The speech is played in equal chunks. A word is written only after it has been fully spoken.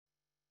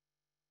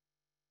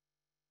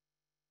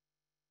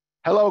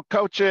Hello,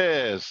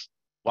 coaches.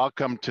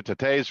 Welcome to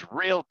today's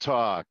Real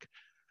Talk.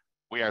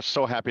 We are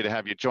so happy to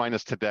have you join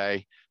us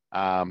today.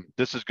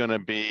 This is going to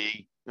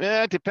be,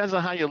 it depends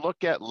on how you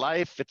look at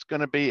life. It's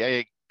going to be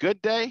a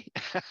good day.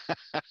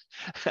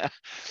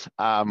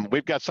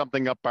 We've got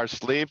something up our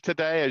sleeve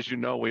today, as you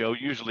know, we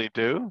usually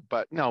do.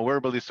 But no,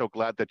 we're really so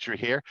glad that you're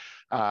here.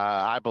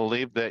 I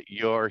believe that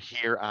you're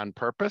here on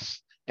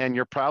purpose. And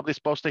you're probably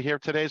supposed to hear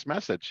today's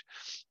message.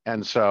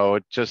 And so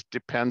it just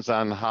depends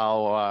on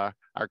how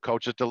our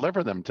coaches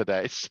deliver them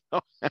today. So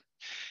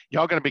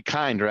y'all going to be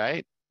kind,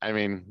 right? I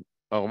mean,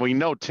 well, we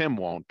know Tim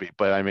won't be,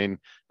 but I mean,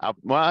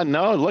 well,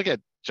 no, look at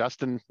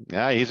Justin.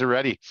 Yeah, he's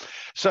ready.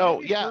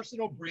 So, yeah.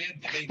 Personal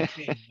brand to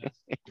maintain.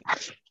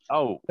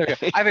 Oh,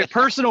 okay. I have a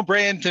personal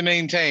brand to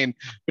maintain,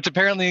 which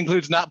apparently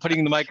includes not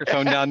putting the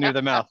microphone down near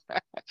the mouth.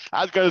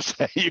 I was going to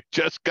say, you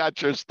just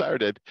got yours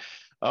started.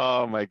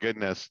 Oh, my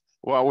goodness.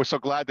 Well, we're so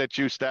glad that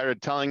you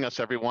started telling us,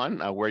 everyone,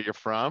 where you're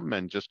from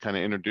and just kind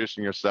of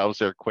introducing yourselves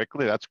there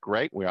quickly. That's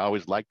great. We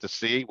always like to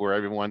see where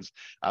everyone's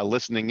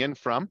listening in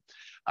from.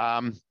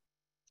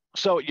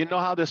 So you know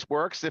how this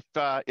works.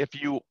 If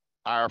you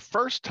are a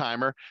first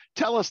timer,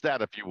 tell us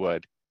that if you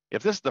would.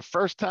 If this is the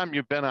first time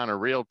you've been on a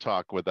Real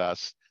Talk with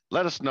us,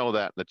 let us know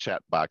that in the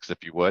chat box if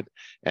you would,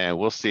 and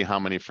we'll see how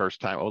many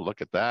first time. Oh,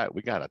 look at that.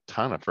 We got a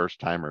ton of first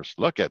timers.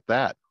 Look at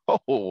that.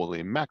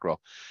 Holy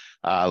mackerel.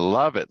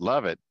 Love it.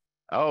 Love it.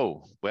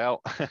 Oh,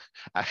 well,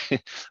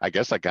 I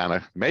guess I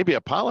gotta maybe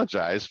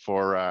apologize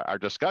for our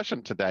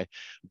discussion today,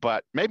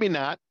 but maybe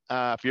not.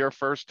 If you're a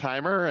first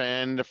timer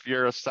and if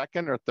you're a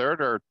second or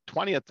third or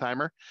 20th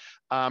timer,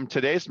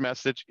 today's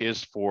message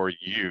is for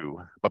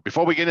you. But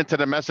before we get into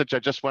the message, I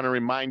just want to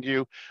remind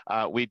you,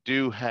 we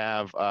do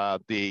have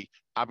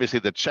obviously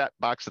the chat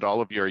box that all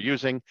of you are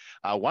using.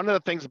 One of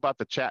the things about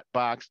the chat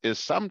box is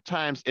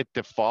sometimes it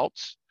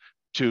defaults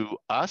to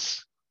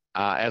us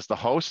as the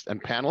host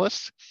and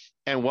panelists.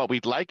 And what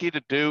we'd like you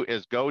to do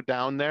is go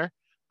down there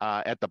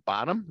at the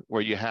bottom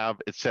where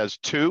it says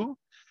to,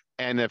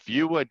 and if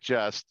you would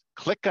just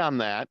click on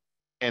that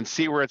and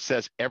see where it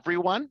says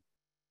everyone,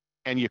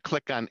 and you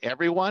click on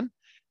everyone,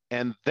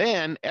 and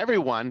then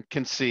everyone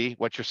can see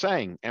what you're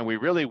saying. And we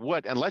really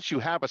would, unless you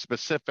have a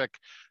specific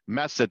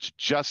message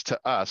just to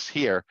us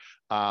here,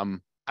 I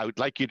would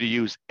like you to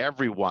use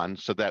everyone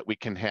so that we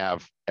can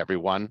have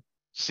everyone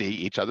see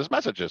each other's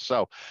messages.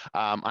 So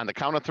on the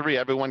count of three,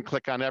 everyone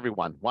click on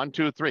everyone. 1,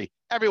 2, 3,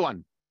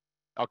 everyone.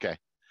 Okay,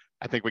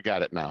 I think we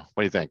got it now.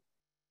 What do you think?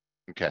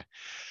 Okay.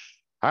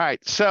 All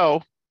right,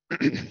 so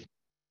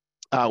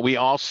we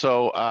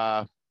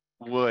also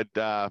would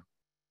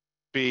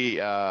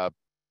be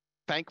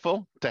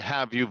thankful to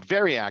have you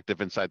very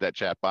active inside that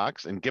chat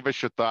box and give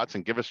us your thoughts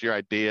and give us your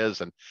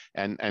ideas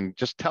and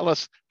just tell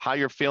us how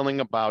you're feeling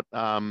about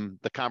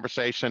the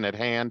conversation at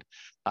hand.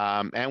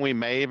 And we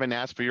may even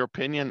ask for your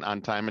opinion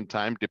on time and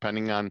time,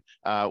 depending on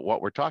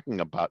what we're talking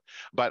about.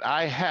 But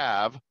I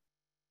have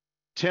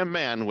Tim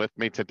Mann with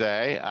me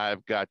today.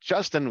 I've got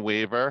Justin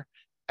Weaver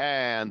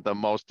and the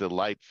most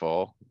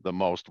delightful, the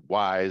most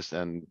wise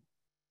and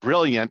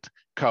brilliant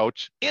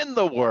coach in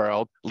the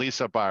world,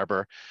 Lisa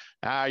Barber.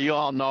 You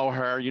all know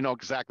her. You know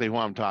exactly who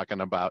I'm talking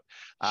about.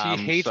 She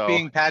hates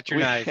being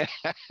patronized.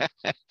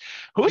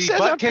 Who the says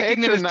butt I'm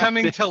kicking that is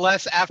coming to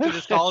Les after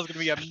this call is going to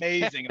be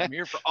amazing. I'm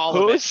here for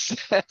all of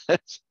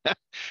it.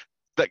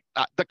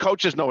 The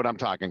coaches know what I'm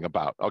talking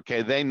about.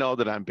 Okay, they know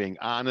that I'm being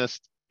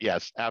honest.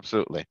 Yes,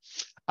 absolutely.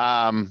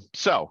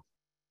 So,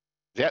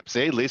 yep.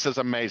 See, Lisa's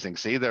amazing.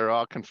 See, they're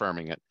all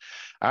confirming it.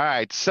 All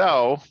right.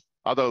 So,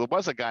 although there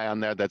was a guy on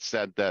there that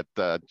said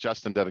that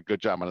Justin did a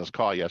good job on his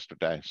call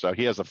yesterday. So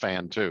he is a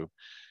fan too.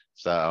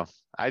 So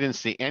I didn't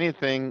see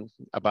anything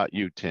about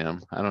you,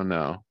 Tim. I don't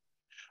know.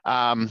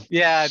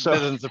 Yeah, it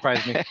doesn't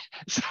surprise me.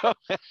 So,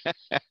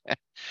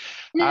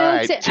 no, all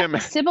right, Tim.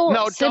 Sybil,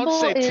 no, Sybil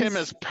don't say is, Tim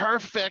is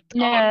perfect.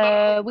 No,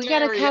 oh, no we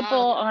got a couple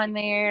on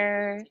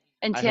there.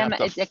 And Tim,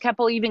 a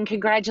couple even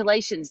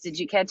congratulations. Did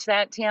you catch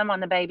that, Tim, on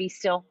the baby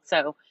still?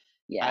 So,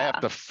 yeah. I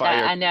have to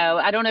fire. I know.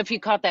 I don't know if you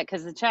caught that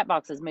because the chat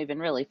box is moving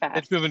really fast.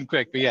 It's moving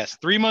quick, but yes,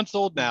 3 months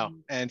old now,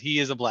 and he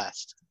is a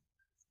blast.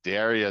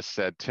 Darius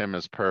said Tim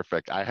is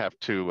perfect. I have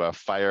to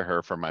fire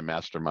her from my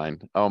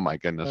mastermind. Oh my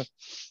goodness.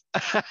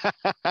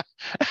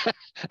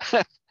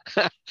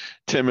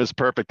 Tim is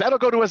perfect. That'll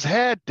go to his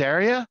head,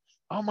 Daria.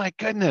 Oh my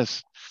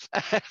goodness.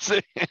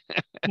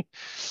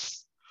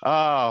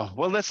 Oh,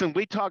 well, listen,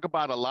 we talk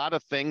about a lot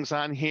of things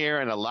on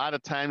here, and a lot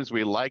of times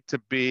we like to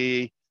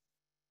be,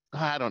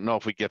 I don't know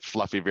if we get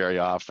fluffy very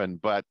often,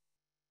 but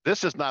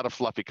this is not a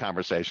fluffy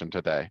conversation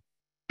today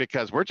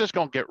because we're just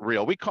going to get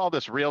real. We call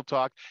this Real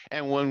Talk.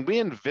 And when we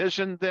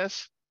envisioned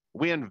this,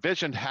 we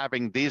envisioned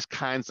having these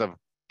kinds of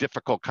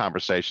difficult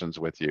conversations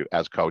with you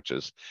as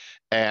coaches.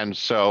 And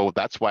so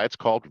that's why it's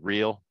called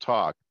Real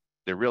Talk.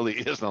 There really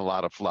isn't a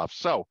lot of fluff.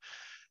 So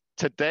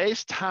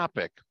today's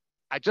topic,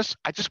 I just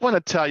want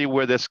to tell you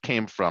where this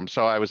came from.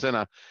 So I was in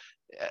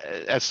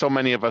as so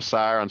many of us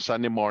are on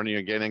Sunday morning,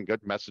 you're getting a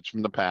good message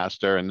from the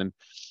pastor. And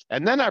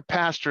then our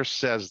pastor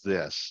says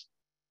this.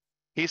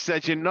 He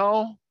said,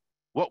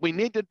 What we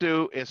need to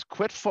do is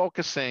quit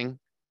focusing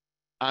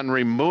on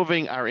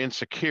removing our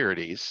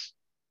insecurities,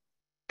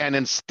 and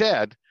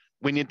instead,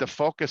 we need to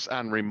focus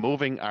on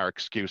removing our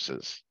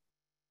excuses.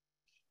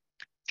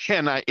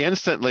 And I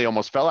instantly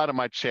almost fell out of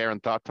my chair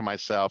and thought to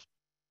myself,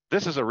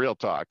 this is a real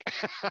talk.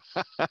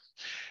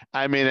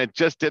 I mean, it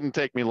just didn't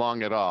take me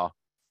long at all.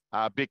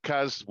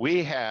 Because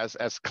we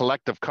as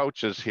collective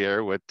coaches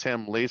here with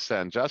Tim, Lisa,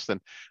 and Justin,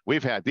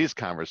 we've had these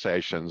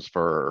conversations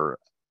for,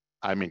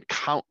 I mean,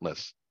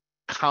 countless,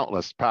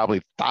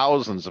 probably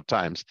thousands of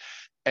times.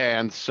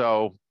 And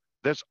so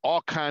there's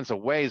all kinds of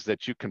ways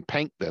that you can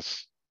paint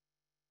this,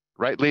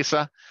 right,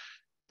 Lisa?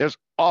 There's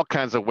all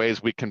kinds of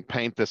ways we can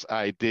paint this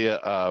idea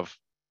of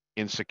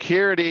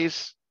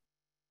insecurities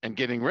and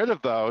getting rid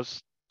of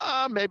those.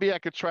 Maybe I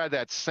could try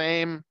that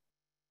same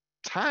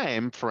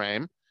time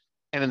frame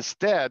and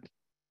instead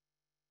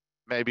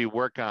maybe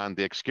work on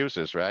the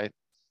excuses, right?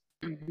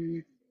 Mm-hmm.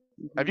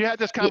 Have you had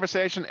this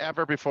conversation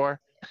ever before?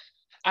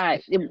 Are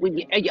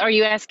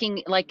you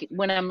asking like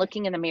when I'm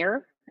looking in the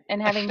mirror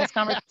and having this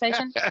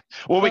conversation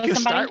Well, we with can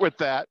somebody start with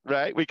that,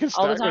 right? We can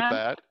all the start with time?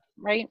 that.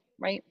 Right,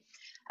 right.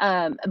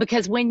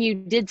 Because when you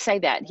did say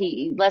that,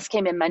 Les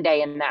came in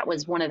Monday, and that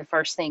was one of the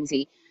first things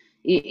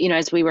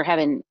as we were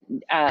having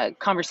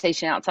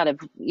conversation outside of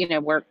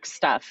work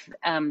stuff,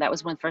 that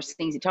was one of the first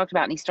things he talked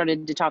about, and he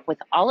started to talk with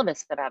all of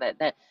us about it,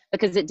 that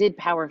because it did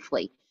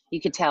powerfully,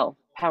 you could tell,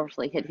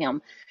 powerfully hit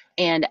him.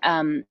 And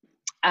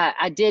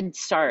I did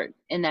start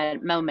in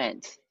that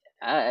moment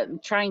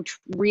trying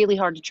really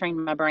hard to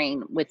train my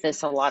brain with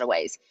this a lot of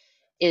ways,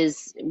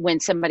 is when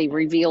somebody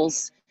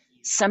reveals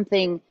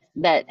something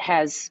that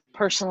has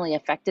personally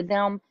affected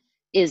them,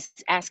 is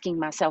asking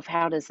myself,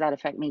 how does that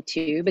affect me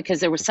too? Because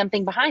there was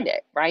something behind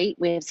it, right?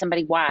 We have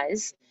somebody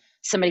wise,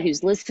 somebody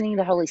who's listening to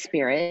the Holy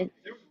Spirit,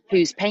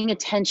 who's paying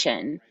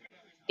attention,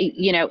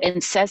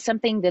 and says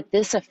something that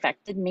this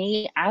affected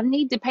me. I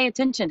need to pay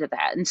attention to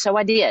that. And so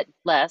I did,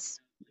 Les.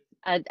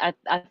 I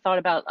thought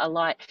about a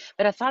lot,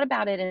 but I thought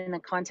about it in the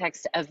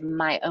context of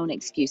my own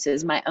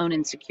excuses, my own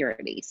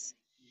insecurities.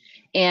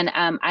 And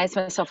I asked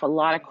myself a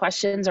lot of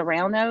questions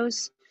around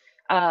those.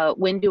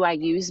 When do I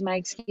use my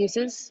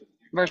excuses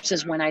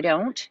versus when I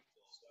don't?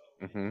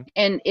 Mm-hmm.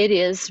 And it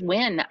is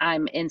when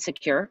I'm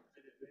insecure.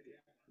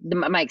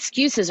 My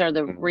excuses are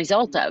the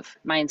result of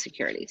my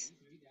insecurities.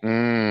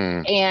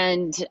 Mm.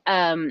 And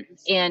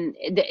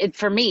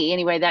for me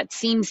anyway, that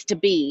seems to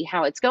be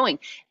how it's going.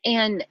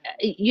 And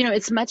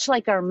it's much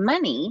like our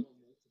money.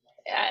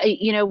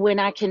 When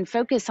I can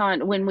focus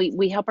on, when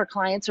we help our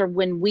clients, or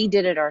when we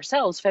did it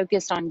ourselves,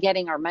 focused on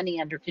getting our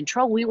money under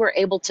control, we were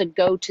able to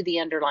go to the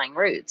underlying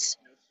roots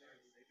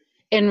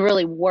and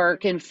really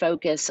work and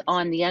focus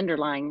on the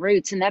underlying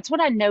roots. And that's what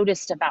I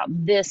noticed about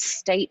this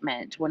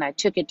statement when I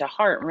took it to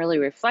heart and really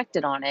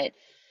reflected on it,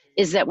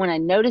 is that when I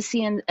notice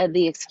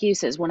the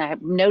excuses, when I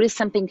notice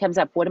something comes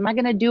up, what am I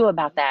going to do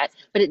about that?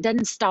 But it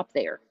doesn't stop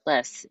there,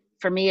 Les.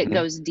 For me, it Mm-hmm.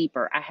 goes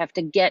deeper. I have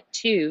to get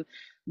to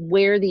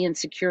where the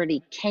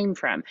insecurity came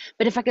from.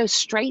 But if I go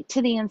straight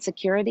to the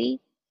insecurity,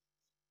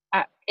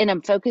 and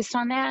I'm focused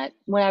on that,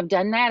 when I've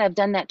done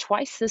that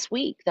twice this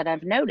week that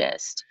I've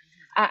noticed,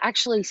 I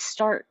actually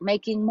start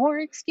making more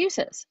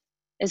excuses.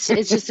 It's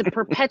just a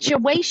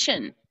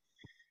perpetuation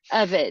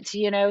of it.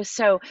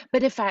 So,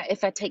 but if I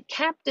take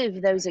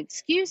captive those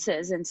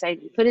excuses and say,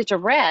 put it to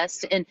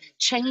rest and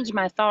change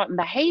my thought and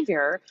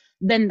behavior,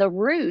 then the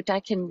root, I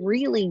can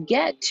really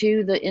get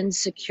to the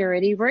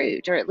insecurity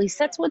root, or at least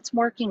that's what's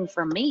working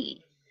for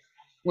me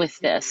with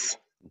this.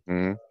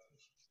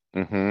 Mm-hmm.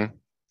 Mm-hmm.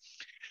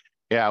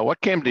 Yeah, what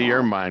came to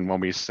your mind when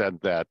we said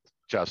that,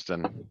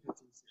 Justin?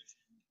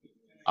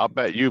 I'll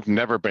bet you've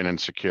never been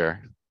insecure.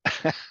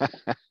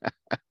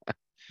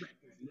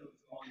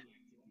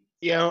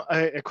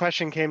 A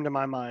question came to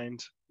my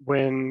mind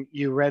when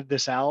you read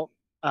this out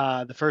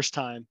the first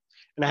time,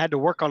 and I had to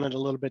work on it a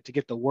little bit to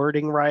get the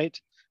wording right.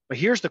 But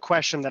here's the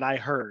question that I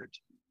heard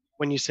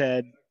when you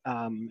said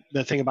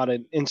the thing about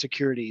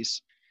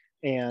insecurities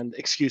and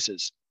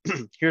excuses.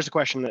 Here's the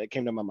question that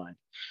came to my mind.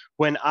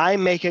 When I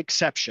make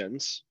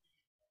exceptions,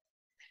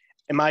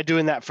 am I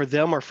doing that for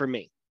them or for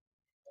me?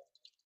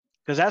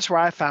 Because that's where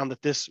I found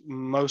that this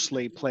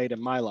mostly played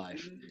in my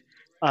life.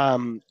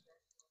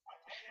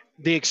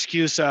 The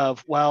excuse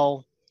of,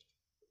 well,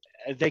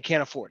 they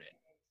can't afford it.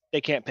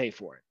 They can't pay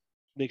for it.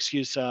 The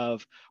excuse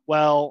of,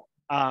 well,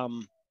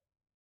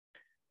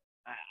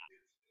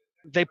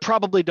 they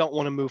probably don't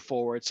want to move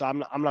forward, so I'm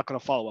not going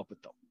to follow up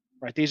with them.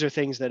 Right? These are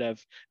things that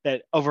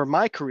over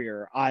my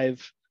career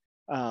I've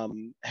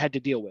had to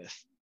deal with,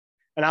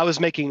 and I was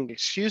making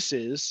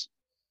excuses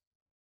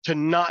to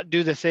not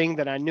do the thing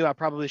that I knew I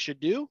probably should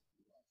do,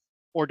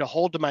 or to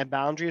hold to my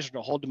boundaries, or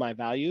to hold to my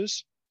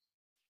values.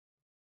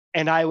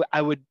 And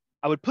I would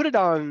put it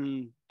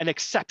on an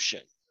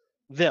exception,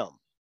 them,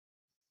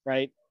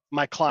 right?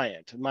 My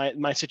client,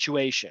 my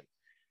situation.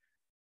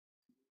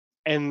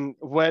 And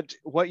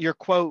what your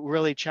quote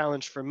really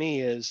challenged for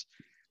me is,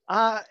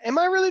 am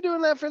I really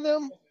doing that for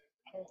them?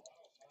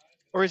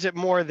 Or is it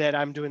more that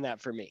I'm doing that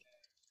for me?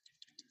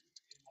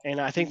 And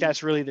I think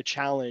that's really the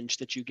challenge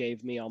that you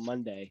gave me on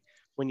Monday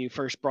when you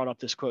first brought up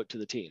this quote to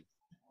the team.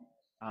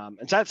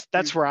 And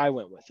that's where I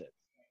went with it.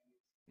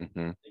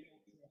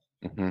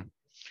 Mm-hmm. Mm-hmm.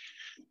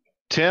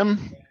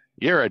 Tim,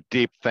 you're a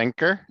deep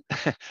thinker.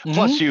 Plus,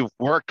 Mm-hmm. you've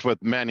worked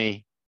with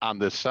many on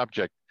this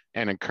subject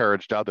and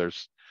encouraged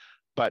others.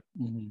 But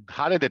Mm-hmm.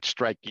 how did it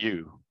strike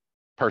you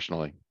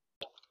personally?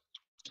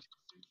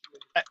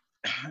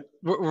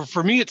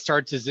 For me, it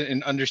starts as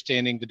in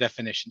understanding the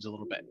definitions a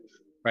little bit,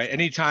 right?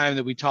 Anytime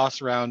that we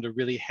toss around a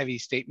really heavy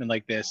statement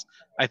like this,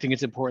 I think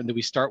it's important that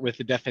we start with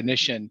the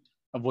definition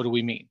of what do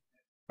we mean,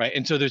 right?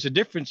 And so there's a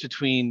difference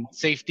between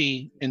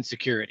safety and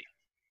security.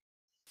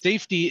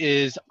 Safety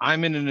is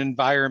I'm in an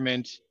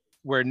environment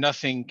where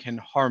nothing can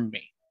harm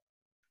me.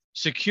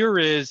 Secure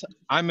is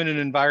I'm in an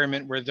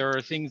environment where there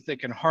are things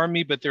that can harm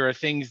me, but there are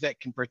things that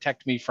can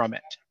protect me from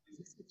it,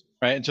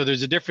 right? And so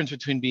there's a difference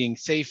between being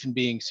safe and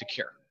being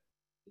secure.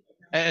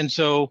 And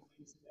so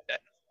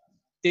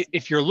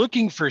if you're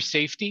looking for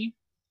safety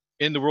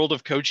in the world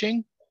of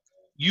coaching,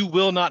 you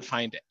will not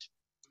find it.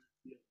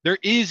 There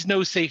is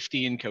no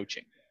safety in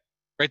coaching,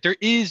 right? There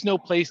is no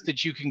place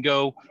that you can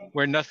go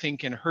where nothing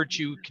can hurt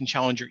you, can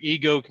challenge your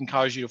ego, can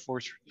cause you to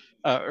force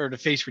or to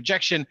face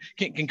rejection,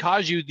 can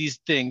cause you these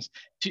things.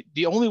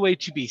 The only way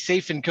to be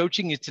safe in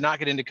coaching is to not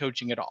get into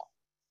coaching at all.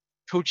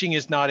 Coaching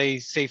is not a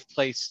safe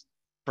place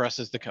for us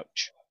as the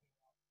coach.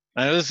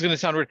 I know this is going to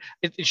sound weird.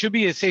 It should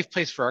be a safe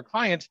place for our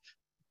clients,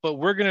 but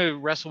we're going to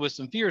wrestle with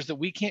some fears that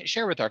we can't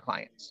share with our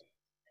clients.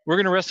 We're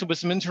going to wrestle with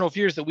some internal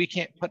fears that we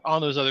can't put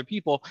on those other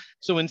people.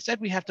 So instead,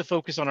 we have to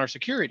focus on our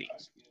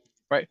securities,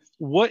 right?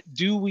 What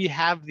do we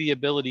have the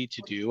ability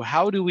to do?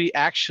 How do we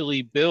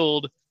actually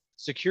build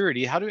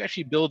security? How do we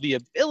actually build the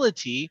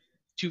ability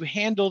to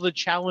handle the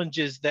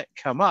challenges that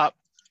come up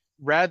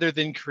rather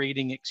than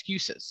creating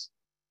excuses?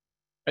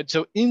 Right?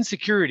 So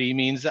insecurity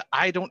means that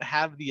I don't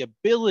have the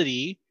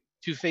ability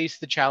to face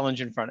the challenge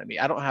in front of me.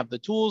 I don't have the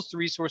tools, the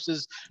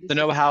resources, the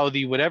know-how,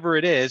 the whatever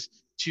it is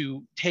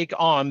to take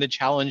on the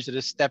challenge that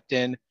has stepped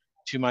in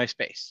to my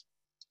space.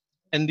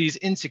 And these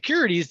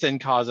insecurities then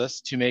cause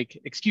us to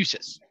make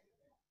excuses.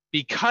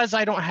 Because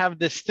I don't have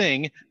this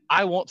thing,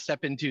 I won't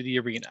step into the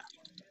arena.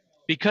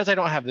 Because I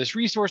don't have this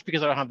resource,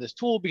 because I don't have this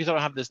tool, because I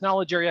don't have this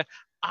knowledge area,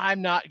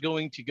 I'm not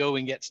going to go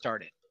and get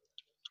started.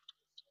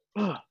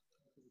 Ugh.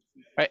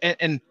 Right?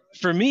 And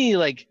for me,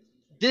 like,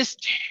 this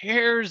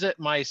tears at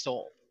my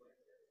soul.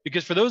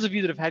 Because for those of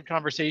you that have had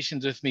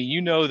conversations with me,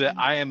 you know that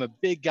I am a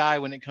big guy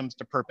when it comes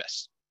to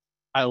purpose.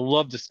 I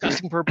love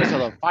discussing purpose. I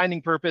love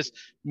finding purpose,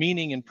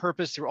 meaning, and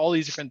purpose through all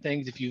these different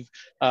things. If you've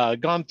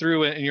gone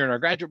through and you're in our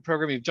graduate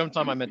program, you've jumped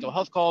on my mental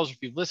health calls, if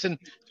you've listened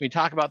to me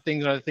talk about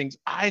things and other things,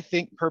 I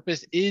think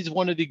purpose is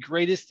one of the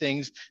greatest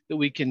things that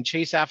we can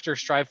chase after,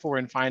 strive for,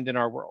 and find in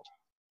our world.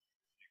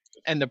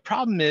 And the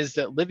problem is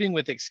that living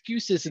with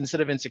excuses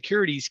instead of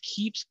insecurities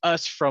keeps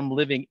us from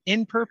living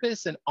in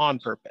purpose and on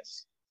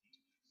purpose.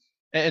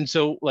 And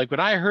so, like, when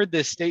I heard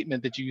this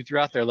statement that you threw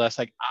out there, Les,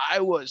 like, I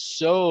was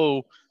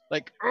so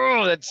like,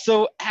 oh, that's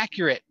so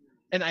accurate.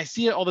 And I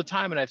see it all the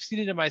time, and I've seen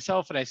it in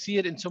myself, and I see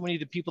it in so many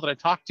of the people that I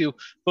talk to,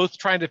 both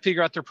trying to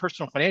figure out their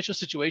personal financial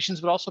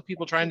situations, but also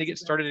people trying to get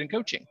started in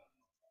coaching.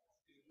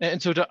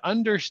 And so to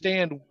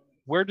understand,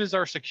 where does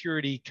our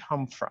security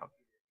come from?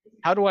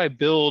 How do I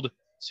build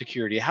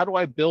security? How do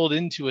I build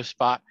into a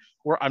spot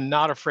where I'm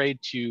not afraid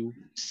to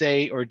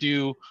say or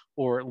do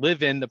or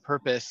live in the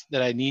purpose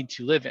that I need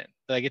to live in,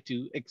 that I get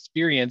to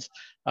experience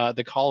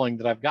the calling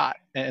that I've got,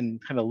 and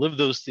kind of live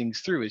those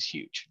things through is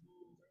huge.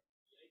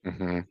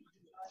 Mm-hmm.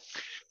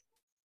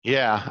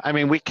 Yeah, I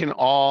mean, we can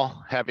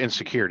all have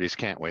insecurities,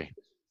 can't we?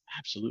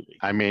 Absolutely.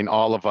 I mean,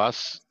 all of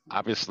us,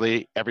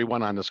 obviously,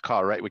 everyone on this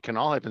call, right? We can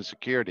all have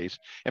insecurities.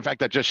 In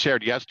fact, I just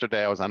shared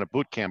yesterday, I was on a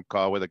boot camp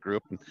call with a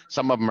group, and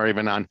some of them are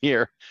even on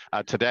here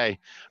today.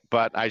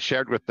 But I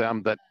shared with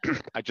them that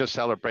I just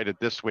celebrated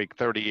this week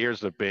 30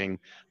 years of being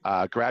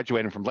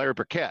graduating from Larry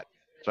Burkett.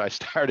 So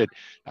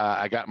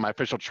I got my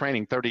official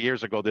training 30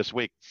 years ago this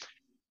week.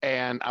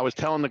 And I was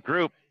telling the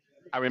group,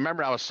 I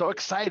remember I was so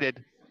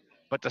excited,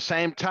 but at the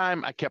same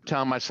time, I kept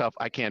telling myself,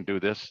 I can't do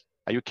this.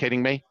 Are you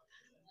kidding me?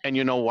 And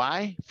you know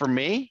why? For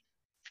me,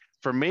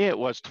 it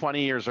was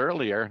 20 years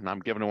earlier, and I'm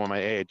giving away my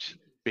age.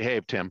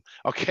 Behave, Tim.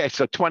 Okay,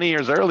 so 20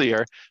 years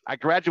earlier, I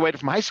graduated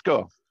from high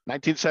school,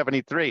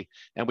 1973,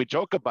 and we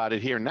joke about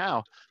it here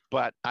now.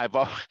 But I've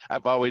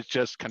always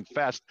just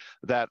confessed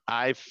that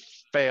I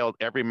failed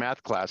every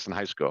math class in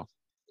high school.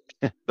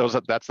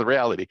 That's the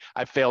reality.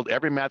 I failed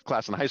every math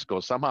class in high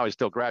school. Somehow I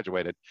still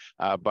graduated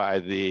by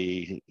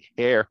the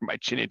hair, my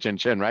chinny chin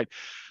chin, right?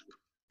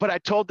 But I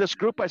told this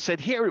group, I said,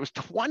 here, it was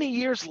 20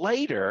 years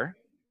later,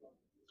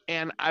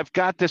 and I've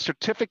got this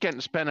certificate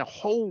and spent a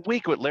whole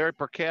week with Larry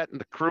Burkett and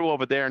the crew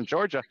over there in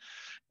Georgia.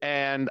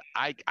 And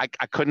I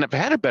couldn't have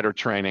had a better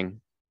training,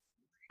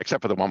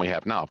 except for the one we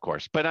have now, of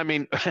course. But I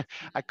mean,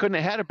 I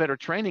couldn't have had a better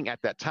training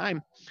at that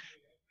time.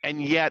 And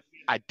yet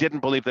I didn't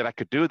believe that I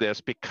could do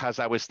this because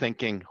I was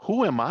thinking,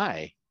 who am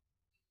I?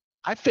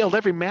 I failed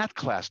every math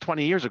class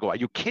 20 years ago. Are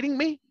you kidding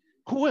me?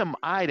 Who am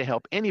I to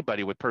help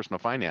anybody with personal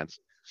finance?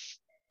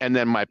 And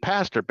then my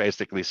pastor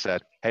basically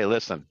said, hey,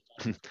 listen,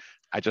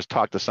 I just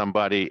talked to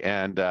somebody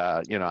and,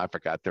 I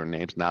forgot their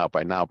names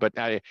by now, but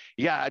I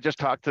just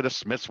talked to the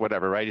Smiths,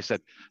 whatever, right? He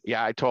said,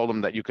 yeah, I told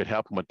them that you could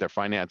help them with their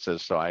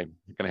finances. So I'm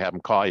going to have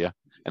them call you.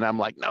 And I'm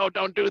like, no,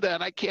 don't do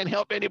that. I can't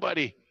help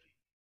anybody.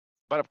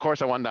 But of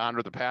course I wanted to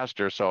honor the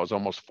pastor. So I was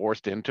almost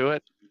forced into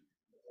it.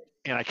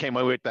 And I came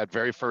away with that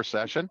very first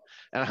session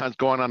and I was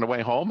going on the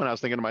way home and I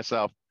was thinking to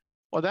myself,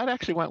 well, that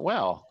actually went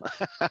well.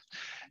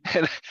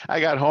 And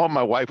I got home.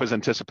 My wife was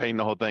anticipating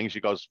the whole thing.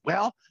 She goes,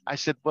 well, I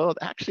said, well, it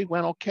actually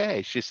went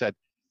okay. She said,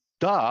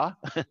 duh.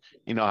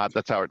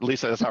 That's how, at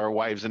least that's how our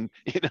wives and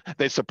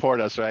they support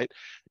us, right?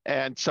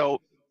 And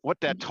so what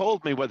that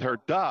told me with her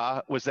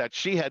duh was that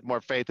she had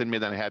more faith in me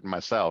than I had in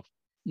myself.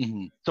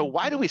 Mm-hmm. So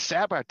why do we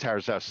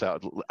sabotage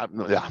ourselves?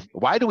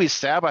 Why do we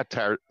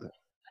sabotage?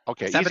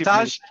 Okay,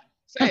 sabotage.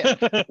 Say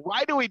it.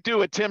 Why do we do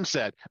what Tim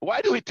said?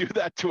 Why do we do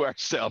that to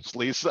ourselves,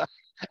 Lisa?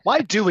 Why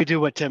do we do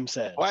what Tim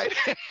said? Why?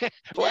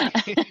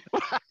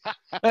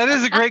 That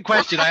is a great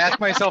question. I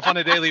ask myself on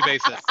a daily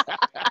basis.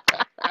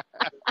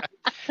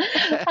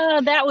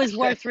 Oh, that was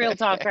worth real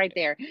talk right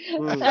there.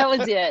 That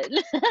was it.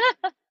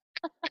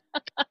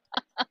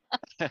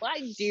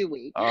 Why do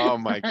we? Oh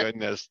my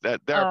goodness! There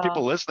are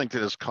people listening to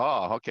this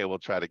call. Okay, we'll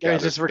try to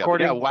get this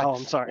recording. Yeah, why,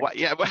 I'm sorry. Why,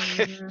 yeah.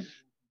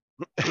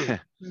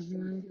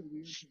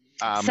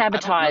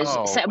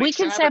 Sabotage. We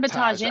can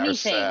sabotage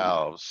anything.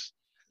 Ourselves.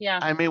 Yeah.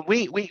 I mean,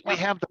 we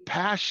have the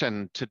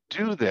passion to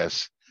do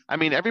this. I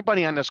mean,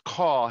 everybody on this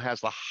call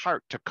has the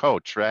heart to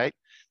coach, right?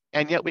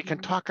 And yet we can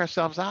talk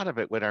ourselves out of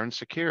it with our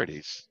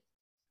insecurities.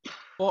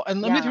 Well,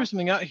 and let me throw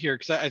something out here,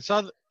 because I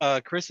saw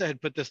Carissa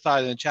had put this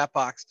thought in the chat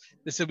box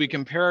that said we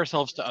compare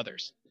ourselves to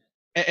others.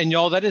 And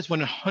y'all, that is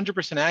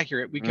 100%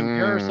 accurate. We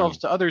compare ourselves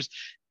to others.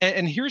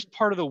 And here's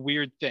part of the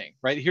weird thing,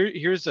 right?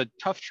 Here's a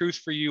tough truth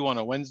for you on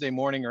a Wednesday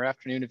morning or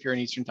afternoon if you're in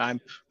Eastern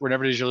time,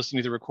 whenever it is you're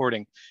listening to the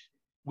recording.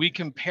 We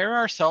compare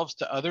ourselves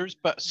to others,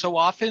 but so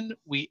often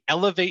we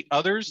elevate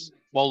others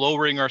while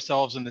lowering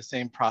ourselves in the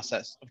same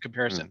process of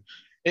comparison.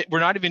 We're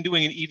not even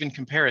doing an even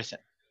comparison.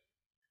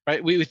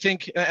 Right. We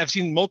think, I've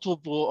seen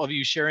multiple of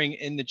you sharing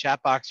in the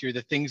chat box here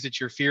the things that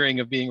you're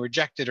fearing of being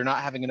rejected or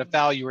not having enough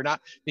value or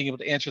not being able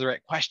to answer the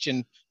right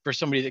question for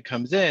somebody that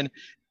comes in.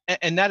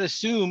 And that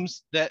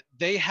assumes that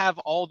they have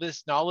all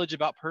this knowledge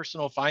about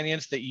personal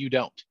finance that you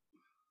don't.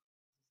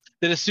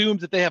 That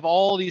assumes that they have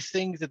all these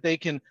things that they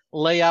can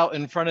lay out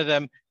in front of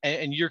them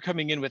and you're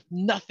coming in with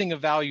nothing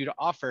of value to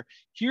offer.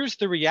 Here's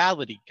the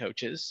reality,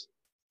 coaches.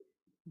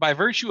 By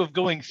virtue of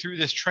going through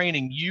this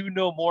training, you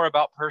know more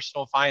about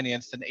personal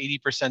finance than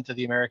 80% of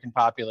the American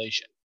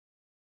population.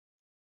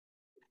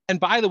 And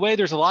by the way,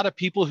 there's a lot of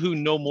people who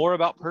know more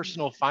about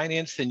personal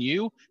finance than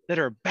you that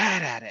are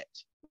bad at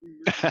it.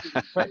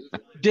 Right?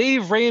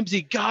 Dave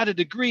Ramsey got a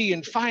degree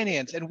in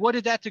finance. And what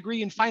did that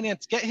degree in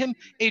finance get him?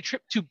 A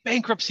trip to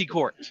bankruptcy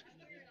court.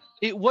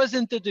 It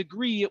wasn't the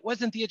degree, it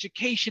wasn't the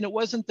education, it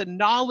wasn't the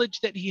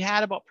knowledge that he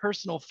had about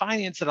personal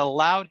finance that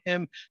allowed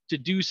him to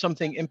do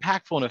something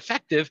impactful and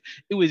effective.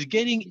 It was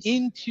getting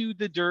into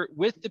the dirt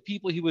with the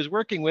people he was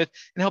working with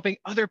and helping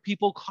other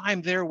people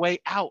climb their way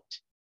out.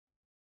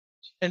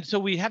 And so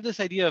we have this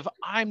idea of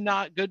I'm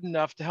not good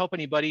enough to help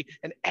anybody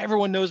and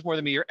everyone knows more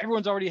than me or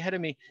everyone's already ahead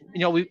of me.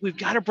 We've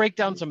got to break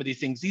down some of these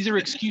things. These are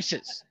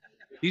excuses.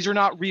 These are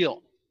not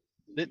real.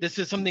 This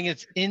is something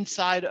that's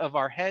inside of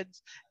our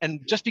heads. And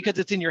just because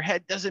it's in your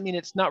head doesn't mean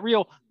it's not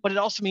real, but it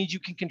also means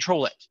you can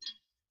control it.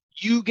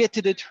 You get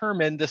to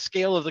determine the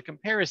scale of the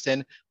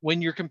comparison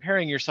when you're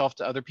comparing yourself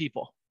to other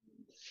people.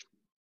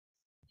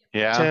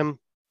 Yeah. Tim.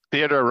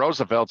 Theodore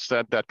Roosevelt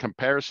said that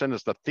comparison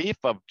is the thief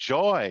of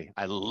joy.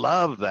 I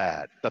love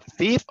that. The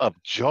thief of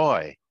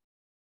joy.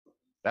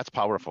 That's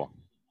powerful.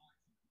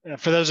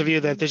 For those of you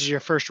that this is your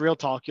first real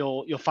talk,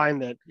 you'll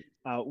find that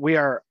we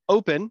are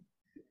open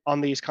on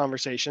these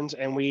conversations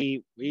and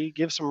we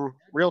give some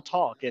real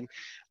talk. And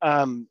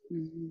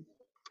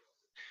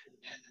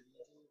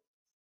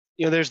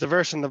there's the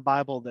verse in the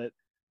Bible that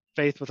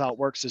faith without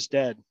works is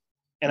dead.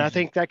 And I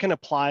think that can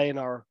apply in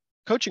our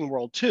coaching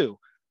world too.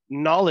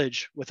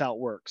 Knowledge without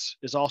works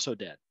is also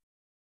dead.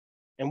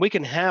 And we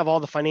can have all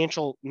the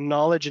financial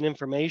knowledge and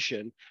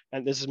information,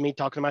 and this is me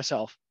talking to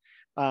myself,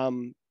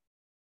 in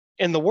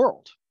the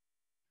world.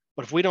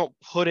 But if we don't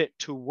put it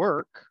to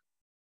work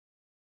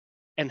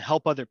and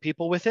help other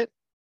people with it,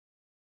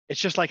 it's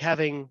just like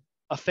having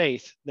a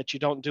faith that you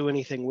don't do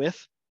anything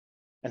with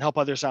and help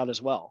others out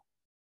as well.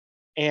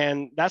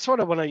 And that's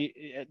what I want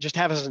to just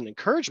have as an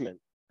encouragement.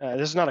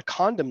 This is not a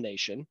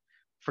condemnation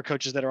for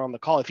coaches that are on the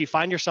call. If you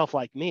find yourself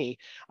like me,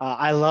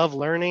 I love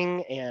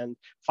learning and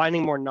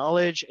finding more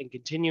knowledge and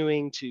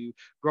continuing to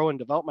grow and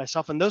develop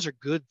myself. And those are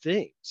good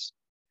things.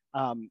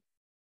 But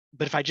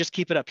if I just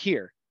keep it up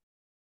here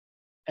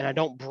and I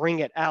don't bring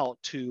it out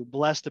to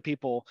bless the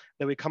people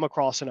that we come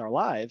across in our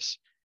lives,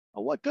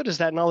 what good has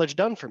that knowledge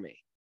done for me?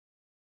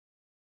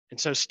 And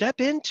so step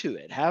into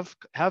it, have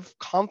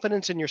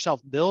confidence in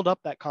yourself, build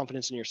up that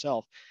confidence in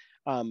yourself.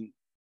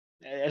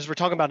 As we're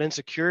talking about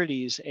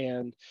insecurities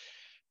and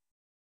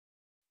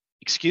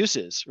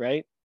excuses,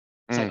 right?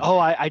 It's like, oh,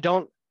 I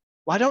don't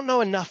Well, I don't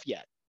know enough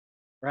yet,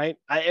 right?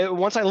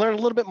 Once I learn a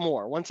little bit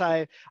more, once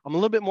I'm a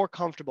little bit more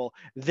comfortable,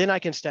 then I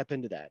can step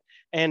into that.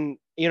 And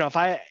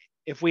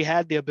if we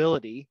had the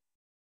ability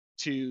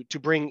to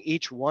bring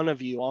each one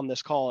of you on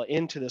this call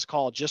into this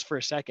call just for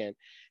a second,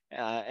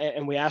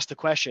 and we ask the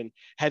question: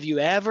 have you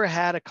ever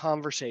had a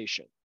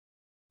conversation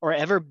or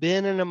ever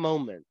been in a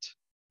moment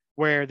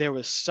where there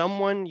was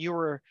someone you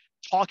were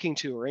talking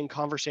to or in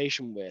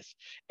conversation with,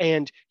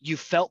 and you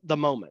felt the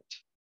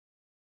moment,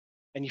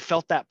 and you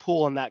felt that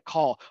pull and that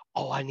call?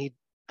 Oh, I need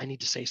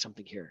to say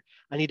something here.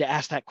 I need to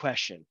ask that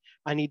question.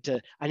 I need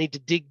to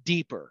dig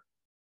deeper.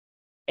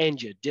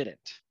 And you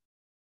didn't.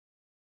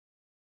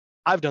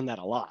 I've done that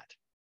a lot.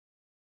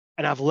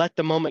 And I've let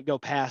the moment go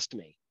past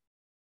me.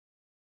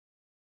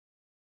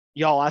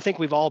 Y'all, I think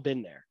we've all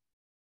been there.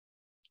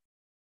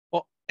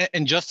 Well,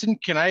 and Justin,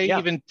 can I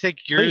even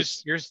take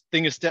yours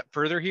thing a step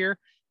further here?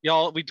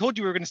 Y'all, we told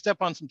you we were going to step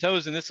on some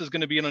toes, and this is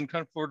going to be an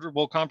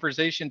uncomfortable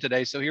conversation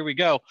today. So here we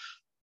go.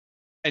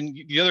 And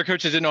the other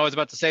coaches didn't know I was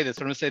about to say this,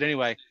 but I'm going to say it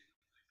anyway.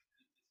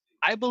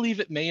 I believe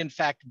it may in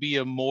fact be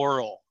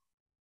immoral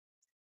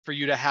for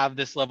you to have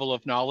this level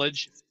of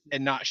knowledge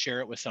and not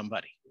share it with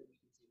somebody.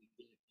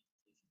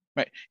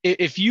 Right?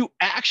 If you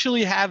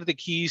actually have the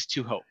keys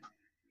to hope,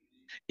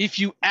 if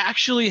you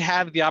actually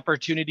have the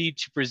opportunity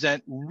to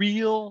present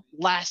real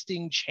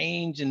lasting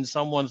change in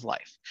someone's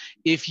life,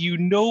 if you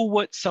know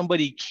what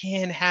somebody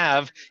can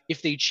have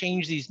if they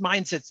change these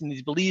mindsets and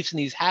these beliefs and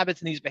these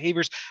habits and these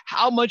behaviors,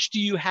 how much do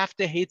you have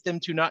to hate them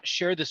to not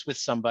share this with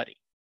somebody?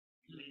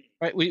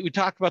 Right? We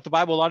talk about the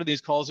Bible a lot of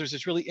these calls. There's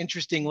this really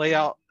interesting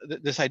layout,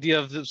 this idea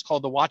of this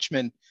called the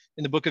watchman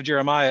in the book of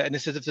Jeremiah. And it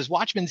says, if this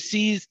watchman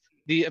sees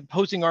the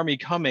opposing army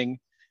coming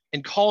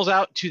and calls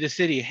out to the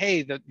city,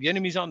 hey, the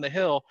enemy's on the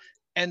hill,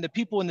 and the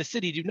people in the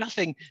city do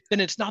nothing,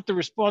 then it's not the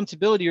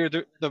responsibility or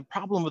the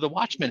problem of the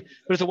watchman.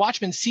 But if the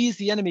watchman sees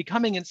the enemy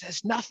coming and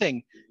says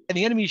nothing, and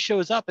the enemy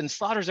shows up and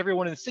slaughters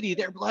everyone in the city,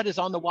 their blood is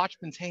on the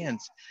watchman's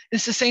hands.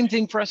 It's the same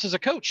thing for us as a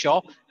coach,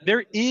 y'all.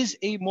 There is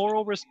a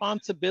moral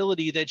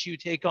responsibility that you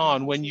take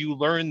on when you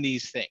learn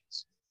these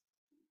things.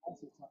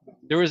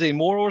 There is a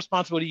moral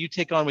responsibility you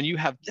take on when you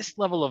have this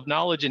level of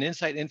knowledge and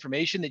insight and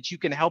information that you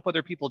can help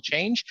other people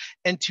change,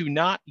 and to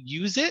not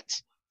use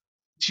it,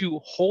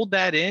 to hold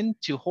that in,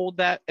 to hold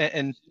that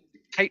and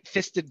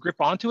tight-fisted grip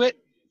onto it,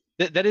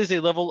 that is a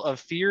level of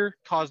fear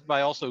caused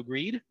by also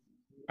greed,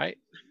 right?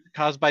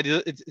 Caused by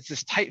it's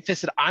this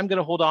tight-fisted, I'm going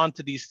to hold on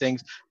to these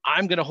things.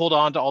 I'm going to hold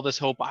on to all this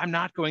hope. I'm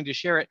not going to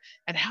share it.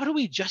 And how do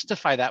we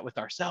justify that with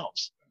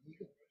ourselves?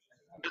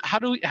 How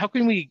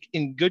can we,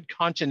 in good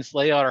conscience,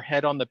 lay our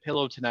head on the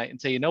pillow tonight and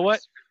say, you know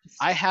what?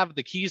 I have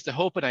the keys to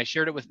hope, and I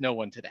shared it with no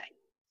one today.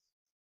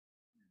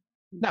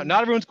 Now,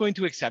 not everyone's going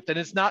to accept it.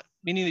 It's not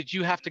meaning that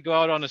you have to go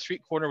out on a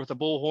street corner with a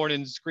bullhorn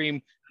and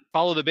scream,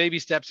 follow the baby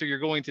steps or you're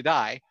going to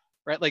die,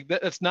 right? Like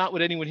that's not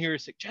what anyone here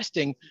is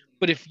suggesting.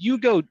 But if you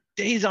go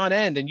days on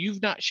end and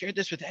you've not shared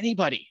this with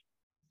anybody,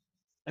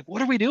 like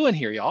what are we doing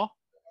here, y'all?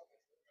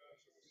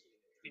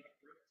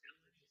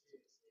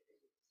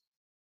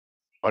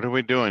 What are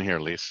we doing here,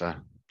 Lisa?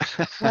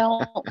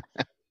 Well,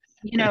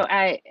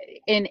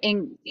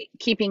 in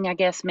keeping, I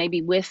guess,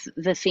 maybe with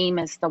the theme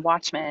as the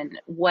watchman,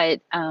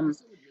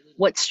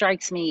 what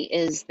strikes me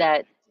is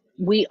that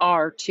we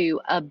are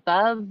to,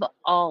 above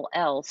all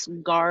else,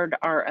 guard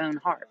our own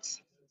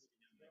hearts.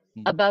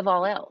 Above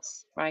all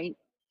else, right?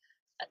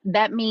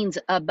 That means,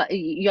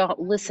 y'all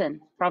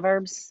listen,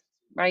 Proverbs,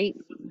 right?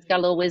 It's got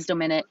a little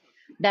wisdom in it.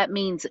 That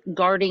means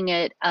guarding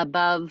it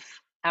above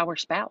our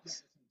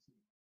spouse,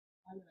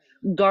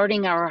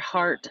 guarding our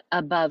heart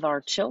above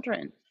our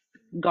children,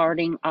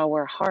 guarding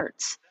our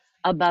hearts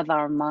above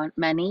our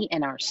money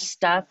and our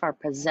stuff, our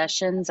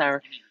possessions,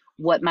 our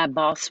what my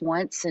boss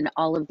wants, and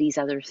all of these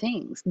other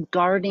things,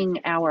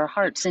 guarding our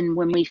hearts. And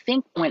when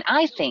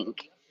I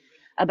think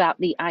about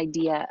the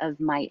idea of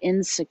my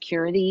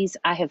insecurities,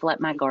 I have let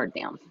my guard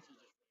down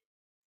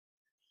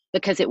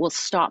because it will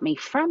stop me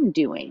from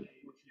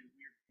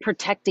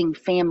protecting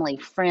family,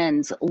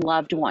 friends,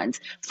 loved ones,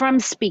 from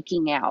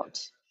speaking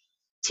out,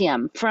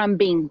 Tim, from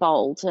being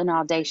bold and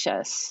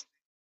audacious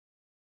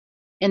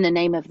in the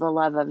name of the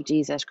love of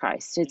Jesus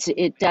Christ.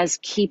 It does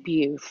keep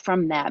you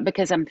from that,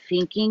 because I'm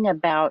thinking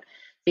about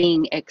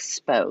being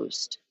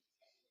exposed,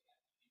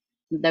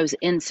 those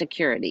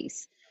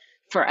insecurities.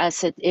 For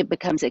us, it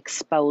becomes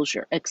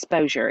exposure. It's,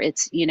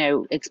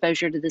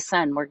 exposure to the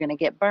sun, we're going to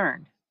get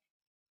burned,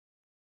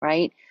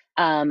 right?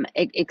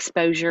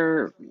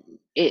 Exposure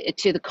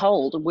to the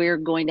cold, we're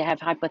going to have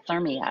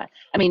hypothermia.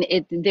 I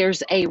mean,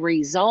 there's a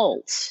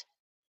result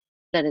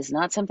that is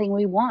not something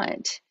we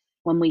want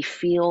when we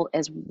feel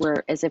as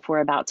if we're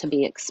about to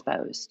be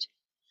exposed.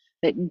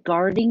 But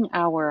guarding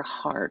our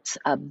hearts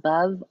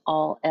above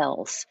all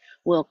else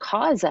will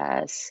cause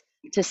us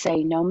to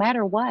say, no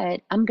matter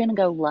what, I'm going to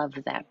go love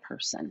that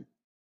person,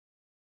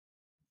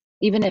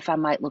 even if I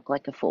might look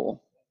like a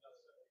fool,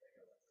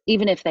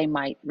 even if they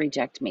might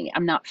reject me.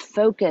 I'm not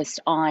focused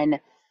on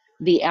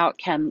the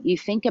outcome. You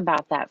think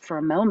about that for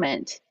a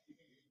moment.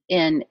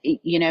 And,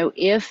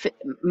 if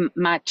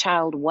my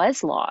child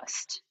was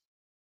lost,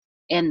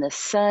 and the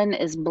sun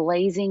is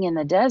blazing in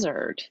the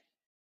desert,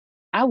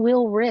 I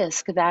will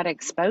risk that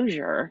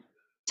exposure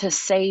to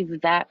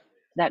save that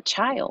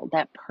child,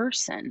 that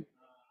person.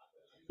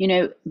 You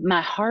know,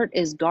 my heart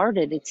is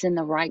guarded, it's in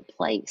the right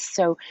place.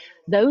 So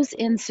those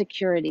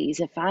insecurities,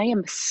 if I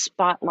am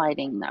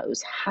spotlighting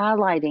those,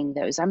 highlighting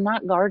those, I'm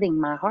not guarding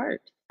my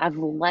heart. I've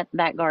let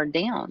that guard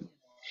down.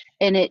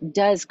 And it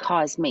does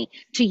cause me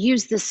to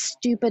use the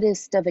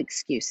stupidest of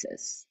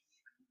excuses.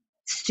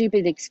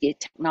 Stupid excuse.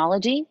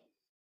 Technology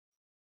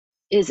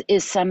is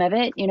some of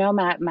it. You know,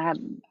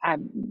 I,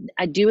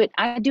 I do it.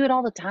 I do it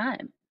all the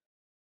time,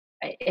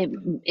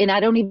 and I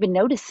don't even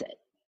notice it.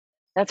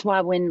 That's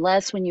why when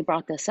you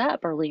brought this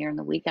up earlier in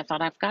the week, I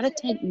thought I've got to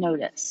take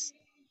notice.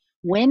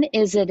 When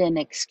is it an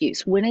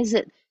excuse? When is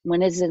it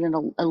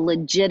a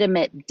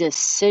legitimate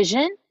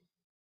decision?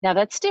 Now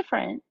that's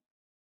different,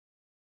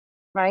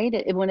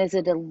 right? When is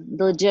it a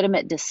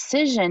legitimate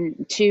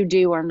decision to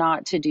do or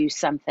not to do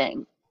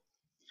something?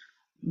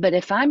 But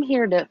if I'm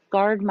here to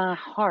guard my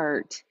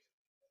heart,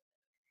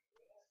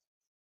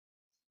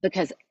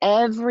 because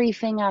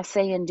everything I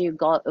say and do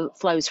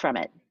flows from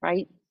it,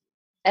 right?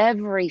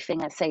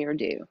 Everything I say or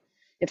do.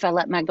 If I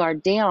let my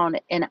guard down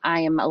and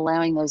I am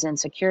allowing those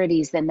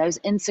insecurities, then those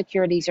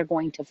insecurities are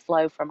going to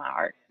flow from my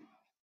heart.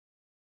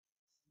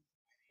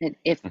 And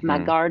if my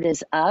Mm-hmm. guard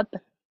is up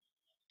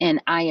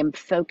and I am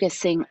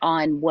focusing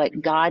on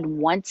what God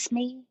wants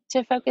me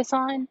to focus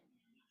on,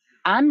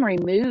 I'm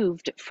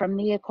removed from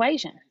the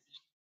equation.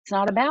 It's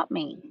not about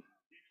me.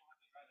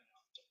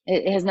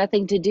 It has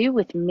nothing to do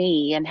with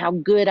me and how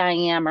good I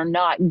am or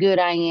not good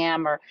I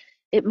am, or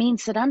it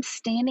means that I'm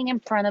standing in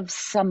front of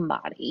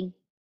somebody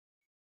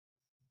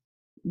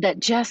that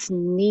just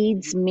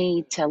needs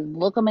me to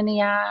look them in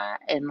the eye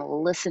and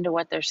listen to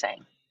what they're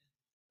saying.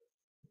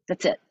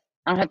 That's it.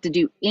 I don't have to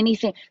do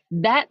anything.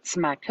 That's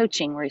my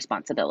coaching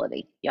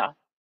responsibility, y'all.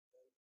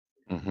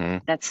 Mm-hmm.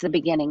 That's the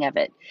beginning of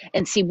it.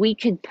 And see, we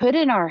could put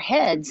in our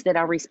heads that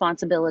our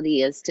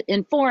responsibility is to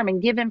inform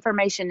and give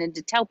information and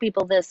to tell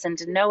people this and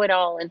to know it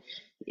all. And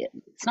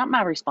it's not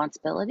my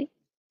responsibility.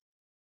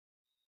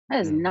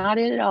 That is not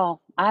it at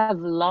all. I've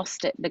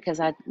lost it because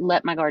I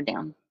let my guard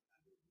down.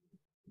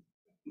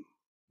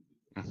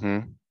 Mm-hmm.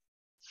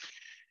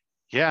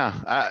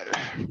 Yeah.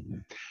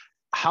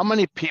 How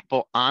many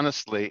people,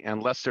 honestly,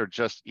 unless they're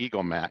just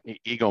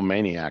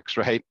egomaniacs,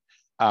 right?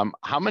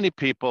 How many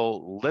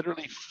people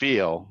literally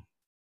feel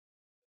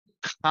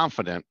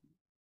confident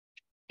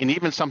in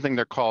even something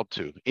they're called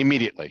to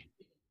immediately?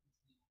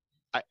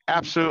 I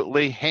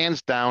absolutely,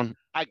 hands down,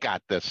 I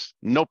got this,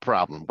 no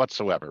problem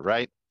whatsoever,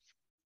 right?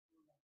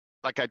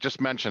 Like I just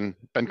mentioned,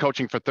 been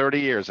coaching for 30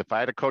 years. If I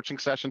had a coaching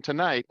session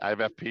tonight, I have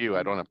FPU,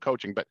 I don't have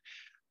coaching, but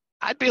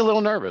I'd be a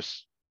little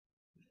nervous.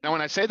 Now,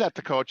 when I say that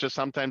to coaches,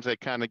 sometimes they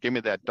kind of give me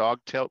that dog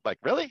tilt, like,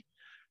 really?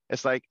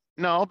 It's like,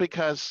 no,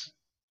 because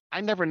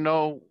I never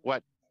know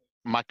what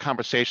my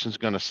conversation is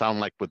going to sound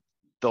like with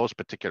those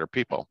particular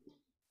people.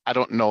 I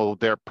don't know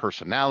their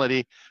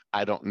personality.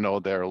 I don't know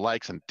their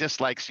likes and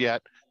dislikes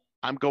yet.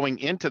 I'm going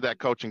into that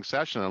coaching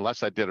session,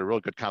 unless I did a real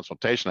good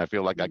consultation, I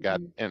feel like I got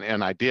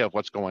an idea of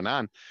what's going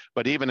on.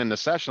 But even in the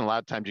session, a lot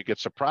of times you get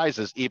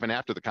surprises even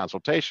after the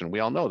consultation. We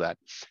all know that.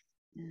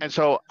 And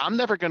so I'm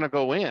never going to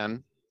go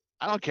in.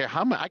 I don't care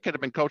how many, I could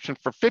have been coaching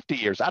for 50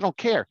 years. I don't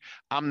care.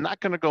 I'm not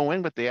going to go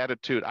in with the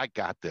attitude, I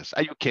got this.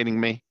 Are you kidding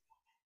me?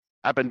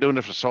 I've been doing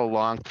this for so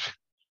long.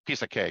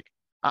 Piece of cake.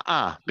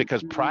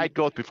 Because pride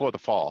goes before the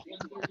fall.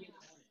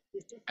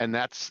 And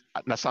that's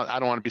not, I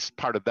don't want to be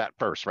part of that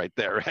verse right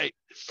there, right?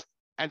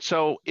 And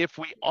so if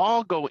we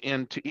all go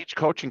into each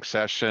coaching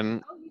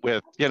session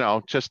with,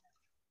 just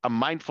a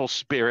mindful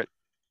spirit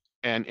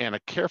and a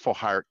careful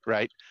heart,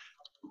 right?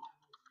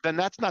 Then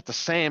that's not the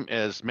same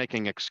as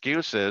making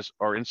excuses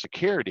or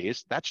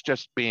insecurities. That's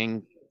just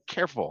being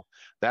careful.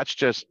 That's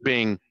just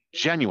being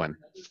genuine.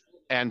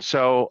 And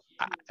so,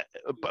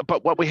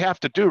 but what we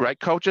have to do, right,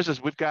 coaches,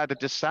 is we've got to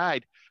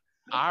decide,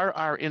 are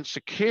our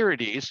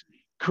insecurities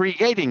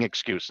creating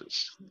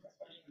excuses,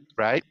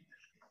 right?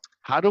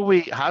 How do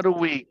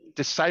we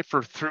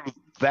decipher through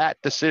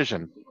that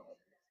decision?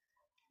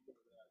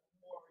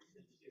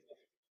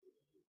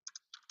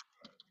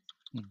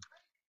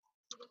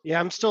 Yeah,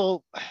 I'm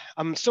still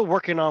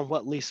working on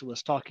what Lisa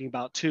was talking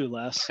about too,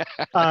 Les.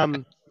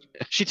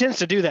 She tends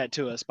to do that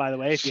to us, by the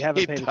way, if you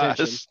haven't paid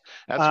attention.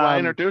 That's why I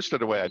introduced her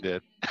the way I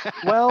did.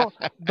 Well,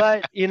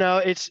 but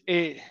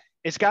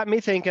it's got me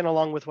thinking,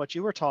 along with what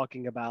you were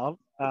talking about,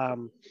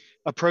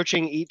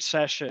 approaching each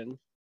session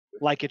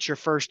like it's your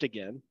first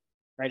again,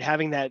 right?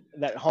 Having that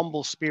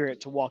humble spirit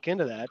to walk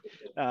into that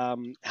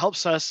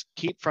helps us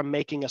keep from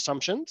making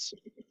assumptions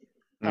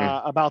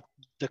about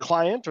the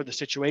client or the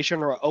situation,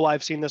 or, oh,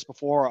 I've seen this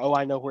before, or, oh,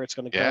 I know where it's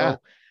going to Yeah.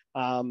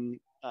 go.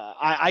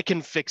 I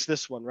can fix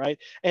this one, right?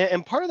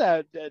 And part of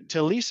that,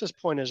 to Lisa's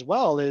point as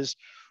well, is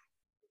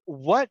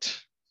what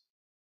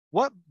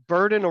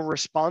burden or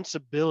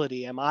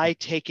responsibility am I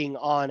taking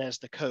on as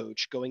the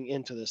coach going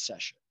into this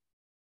session?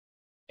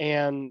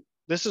 And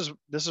this is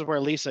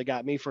where Lisa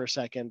got me for a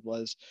second,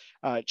 was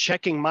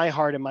checking my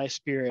heart and my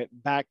spirit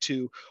back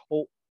to,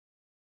 well,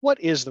 what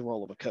is the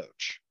role of a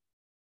coach?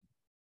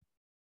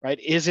 Right?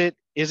 Is it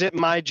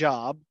my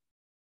job?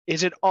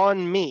 Is it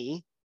on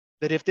me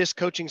that if this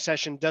coaching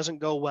session doesn't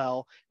go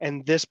well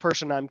and this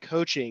person I'm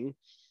coaching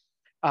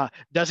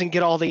doesn't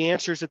get all the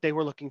answers that they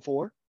were looking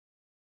for,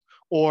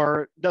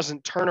 or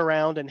doesn't turn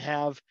around and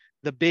have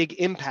the big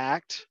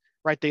impact,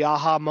 right? The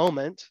aha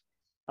moment,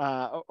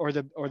 or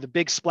the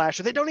big splash,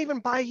 or they don't even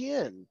buy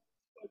in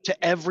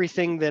to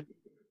everything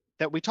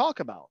that we talk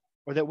about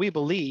or that we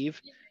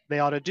believe they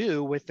ought to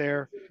do with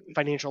their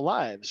financial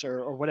lives,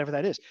 or whatever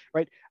that is,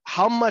 right?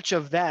 How much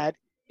of that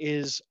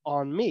is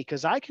on me?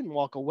 Because I can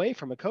walk away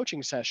from a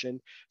coaching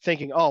session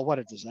thinking, oh, what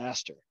a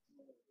disaster.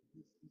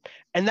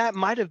 And that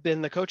might have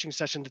been the coaching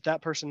session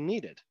that person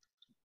needed.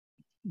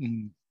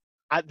 Mm.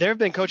 There have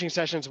been coaching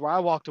sessions where I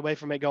walked away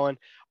from it going,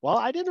 well,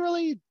 I didn't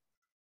really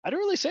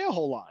say a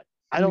whole lot.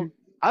 I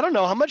don't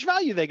know how much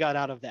value they got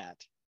out of that.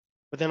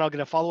 But then I'll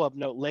get a follow-up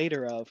note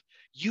later of,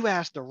 you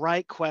asked the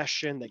right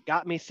question that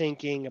got me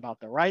thinking about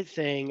the right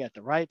thing at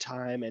the right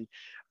time. And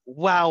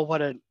wow,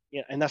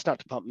 and that's not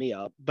to pump me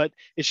up, but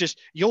it's just,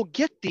 you'll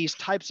get these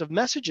types of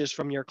messages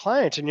from your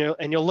clients, and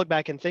you'll look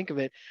back and think of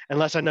it,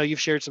 unless I know you've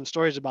shared some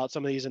stories about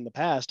some of these in the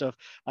past of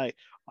like,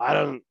 I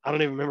don't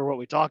even remember what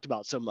we talked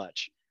about so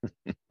much.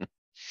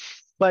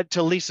 But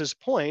to Lisa's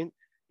point,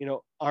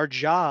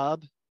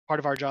 part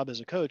of our job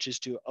as a coach is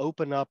to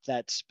open up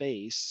that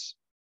space,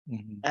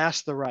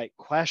 ask the right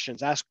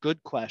questions, ask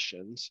good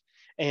questions,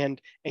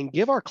 and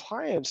give our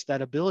clients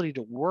that ability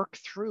to work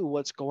through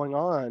what's going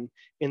on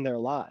in their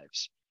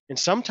lives. And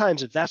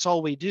sometimes if that's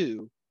all we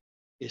do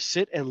is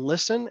sit and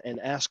listen and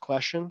ask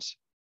questions,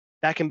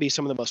 that can be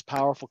some of the most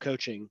powerful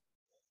coaching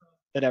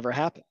that ever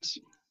happens.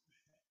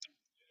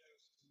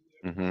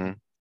 Mm-hmm.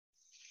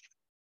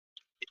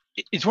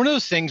 It's one of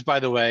those things, by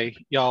the way,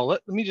 y'all,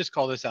 let me just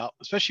call this out,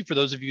 especially for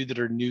those of you that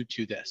are new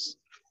to this.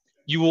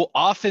 You will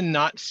often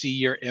not see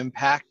your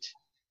impact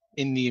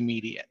in the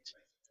immediate.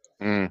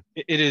 It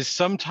is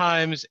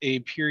sometimes a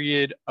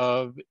period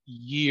of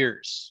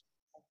years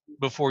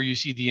before you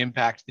see the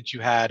impact that you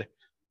had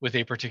with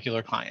a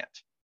particular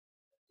client.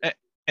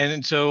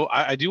 And so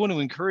I do want to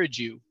encourage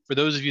you, for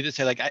those of you that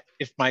say, like,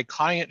 if my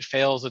client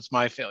fails, it's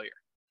my failure.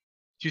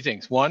 Two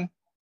things. One,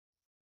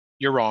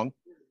 you're wrong.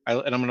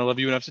 And I'm going to love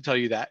you enough to tell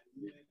you that.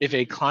 If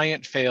a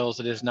client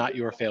fails, it is not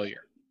your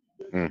failure.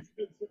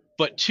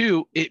 But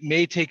two, it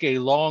may take a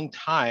long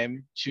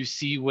time to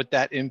see what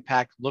that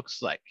impact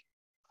looks like.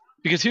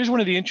 Because here's one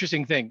of the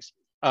interesting things.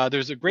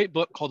 There's a great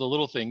book called The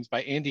Little Things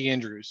by Andy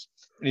Andrews.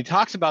 And he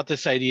talks about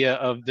this idea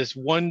of this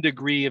 1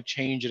 degree of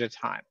change at a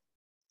time.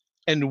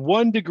 And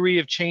 1 degree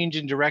of change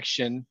in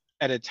direction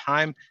at a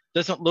time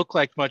doesn't look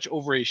like much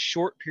over a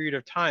short period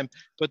of time.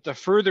 But the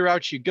further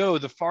out you go,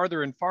 the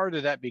farther and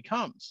farther that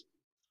becomes.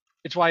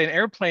 It's why an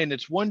airplane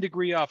that's 1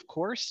 degree off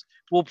course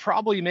will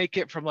probably make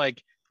it from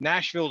like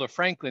Nashville to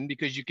Franklin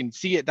because you can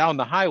see it down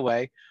the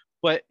highway.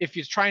 But if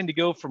you're trying to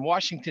go from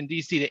Washington,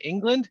 D.C. to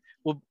England,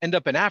 we'll end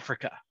up in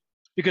Africa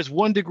because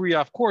 1 degree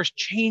off course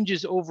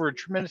changes over a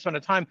tremendous amount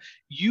of time.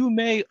 You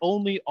may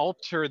only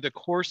alter the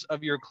course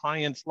of your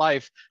client's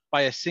life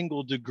by a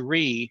single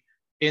degree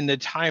in the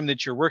time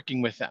that you're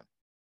working with them.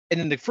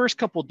 And in the first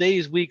couple of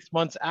days, weeks,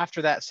 months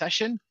after that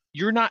session,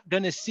 you're not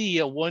going to see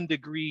a 1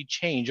 degree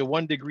change, a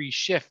 1 degree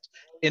shift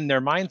in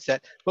their mindset.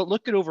 But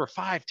look at over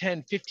 5,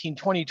 10, 15,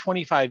 20,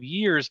 25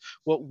 years,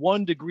 what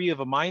 1 degree of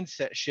a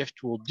mindset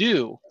shift will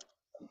do.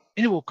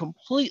 And it will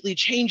completely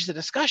change the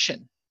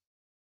discussion.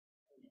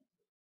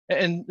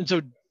 And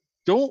so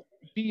don't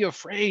be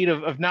afraid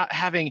of not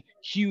having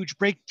huge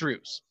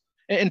breakthroughs.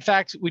 In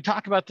fact, we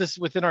talk about this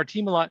within our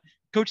team a lot.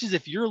 Coaches,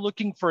 if you're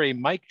looking for a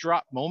mic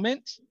drop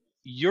moment,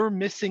 you're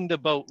missing the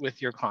boat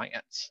with your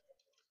clients.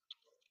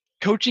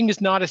 Coaching is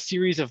not a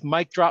series of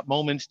mic drop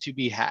moments to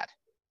be had.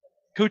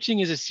 Coaching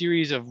is a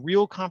series of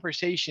real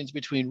conversations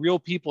between real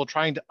people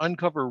trying to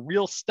uncover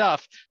real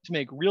stuff to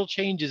make real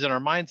changes in our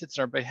mindsets,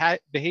 and our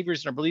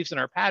behaviors, and our beliefs, and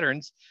our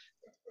patterns.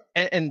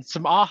 And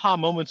some aha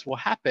moments will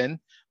happen.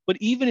 But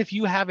even if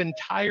you have an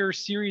entire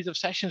series of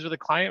sessions with a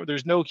client where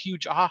there's no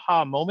huge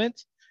aha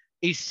moment,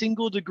 a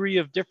single degree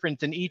of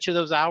difference in each of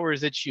those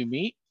hours that you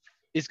meet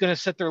is going to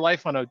set their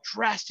life on a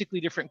drastically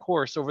different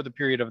course over the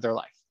period of their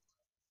life.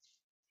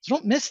 So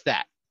don't miss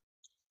that.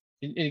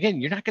 And again,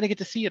 you're not going to get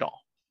to see it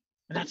all.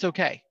 And that's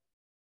okay.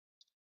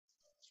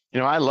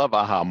 I love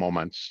aha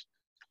moments.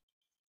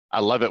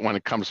 I love it when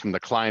it comes from the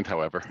client,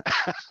 however.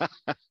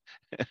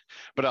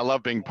 But I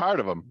love being part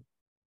of them.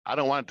 I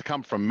don't want it to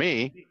come from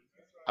me.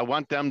 I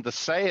want them to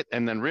say it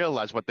and then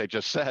realize what they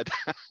just said.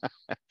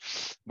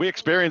 We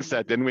experienced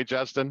that, didn't we,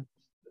 Justin?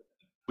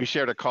 We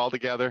shared a call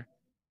together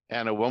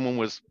and a woman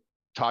was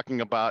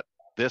talking about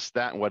this,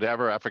 that, and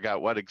whatever. I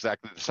forgot what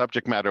exactly the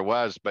subject matter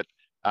was, but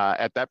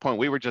at that point,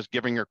 we were just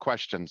giving her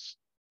questions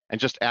and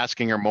just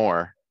asking her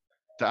more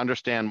to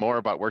understand more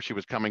about where she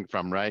was coming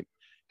from, right?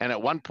 And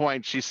at one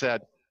point she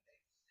said,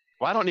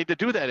 well, I don't need to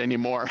do that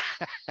anymore.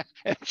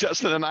 And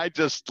Justin and I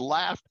just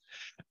laughed.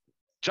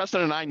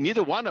 Justin and I,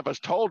 neither one of us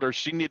told her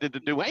she needed to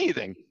do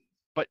anything.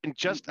 But in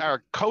just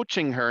our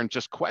coaching her and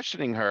just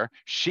questioning her,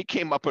 she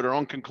came up with her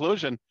own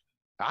conclusion.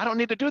 I don't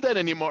need to do that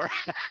anymore.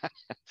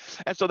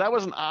 And so that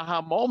was an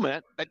aha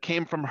moment that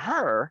came from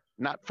her,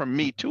 not from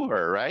me to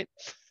her, right?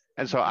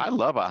 And so I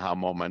love aha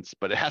moments,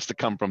 but it has to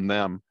come from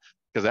them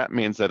because that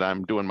means that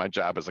I'm doing my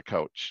job as a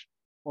coach.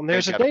 Well, They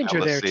there's a got to be able danger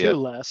to there see too, it.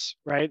 Les,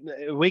 right?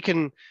 We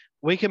can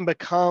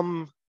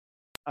become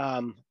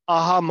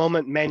aha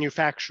moment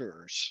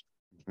manufacturers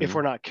if Mhm.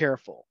 we're not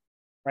careful,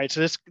 right?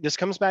 So this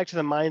comes back to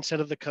the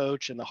mindset of the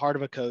coach and the heart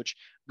of a coach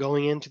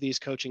going into these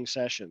coaching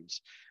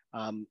sessions.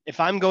 If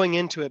I'm going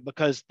into it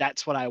because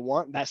that's what I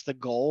want, that's the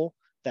goal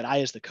that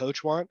I as the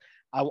coach want.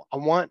 I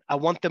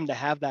want them to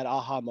have that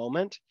aha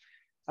moment.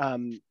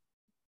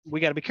 We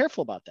got to be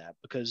careful about that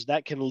because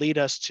that can lead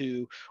us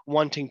to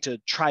wanting to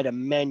try to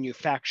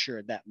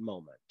manufacture that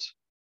moment.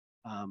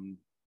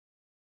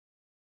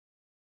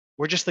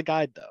 We're just the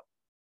guide, though.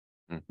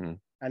 Mhm.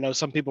 I know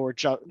some people were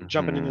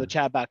jumping into the Mhm.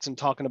 chat box and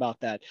talking about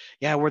that.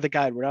 Yeah, we're the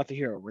guide. We're not the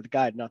hero. We're the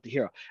guide, not the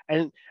hero.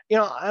 And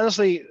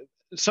honestly,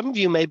 some of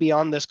you may be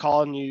on this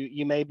call and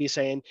you may be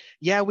saying,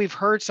 "Yeah, we've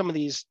heard some of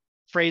these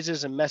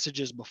phrases and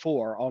messages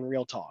before on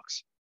Real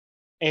Talks."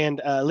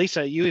 And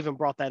Lisa, you even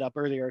brought that up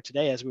earlier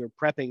today as we were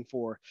prepping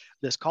for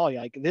this call.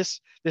 Like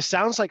this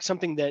sounds like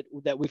something that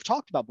we've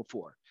talked about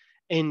before,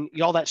 and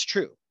y'all, that's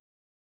true.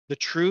 The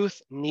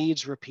truth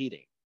needs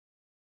repeating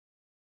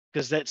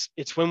because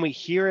it's when we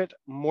hear it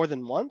more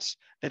than once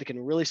that it can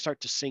really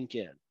start to sink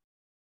in.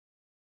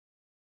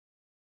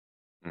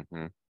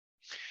 Mhm.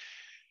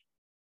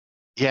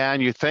 Yeah,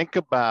 and you think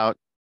about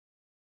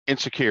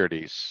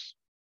insecurities.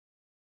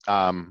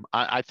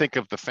 I think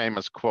of the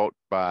famous quote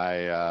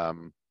by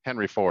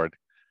Henry Ford: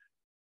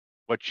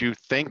 "What you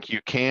think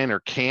you can or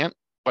can't,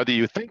 whether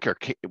you think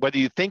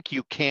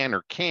you can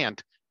or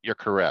can't, you're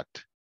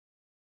correct."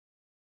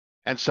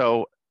 And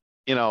so,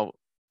 you know,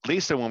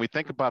 Lisa, when we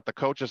think about the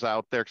coaches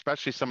out there,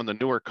 especially some of the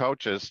newer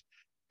coaches,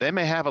 they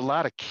may have a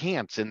lot of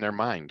can'ts in their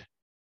mind.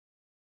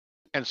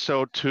 And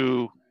so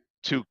to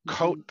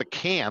coat the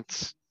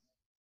can'ts,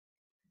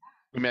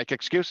 we make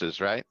excuses,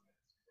 right?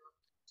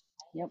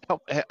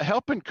 Yep.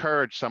 Help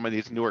encourage some of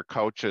these newer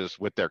coaches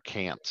with their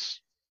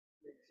can'ts.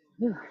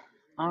 Whew.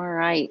 All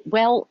right.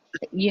 Well,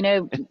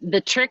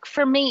 the trick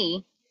for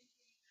me,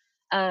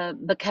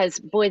 because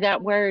boy,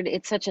 that word,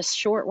 it's such a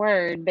short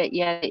word, but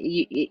yet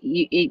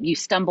you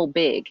stumble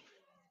big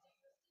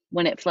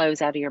when it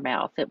flows out of your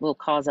mouth. It will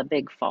cause a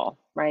big fall,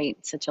 right?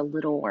 Such a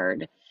little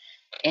word.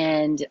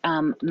 And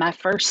my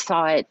first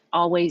thought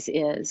always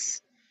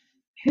is,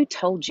 who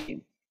told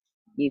you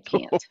you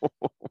can't?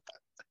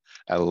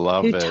 I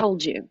love Who it.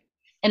 told you?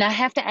 And I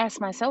have to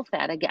ask myself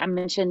that. I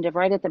mentioned it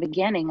right at the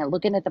beginning,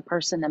 looking at the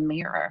person in the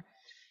mirror.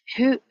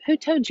 Who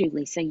told you,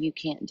 Lisa, you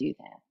can't do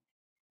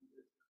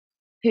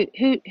that?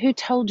 Who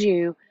told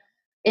you?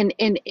 And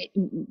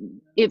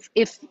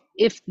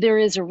if there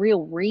is a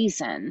real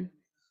reason,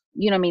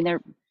 I mean,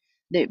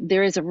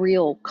 there is a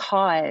real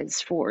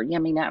cause for. I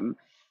mean,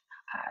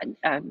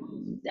 I,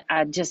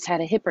 I just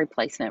had a hip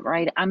replacement,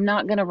 right? I'm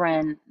not going to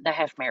run the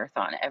half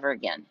marathon ever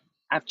again.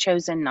 I've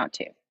chosen not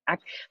to.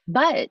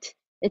 But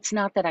it's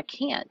not that I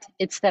can't,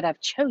 it's that I've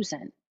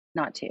chosen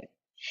not to.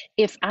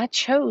 If I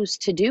chose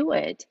to do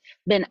it,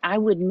 then I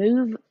would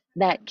move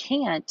that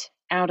can't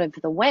out of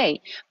the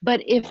way.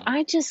 But if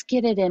I just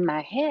get it in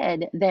my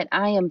head that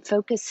I am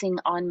focusing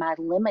on my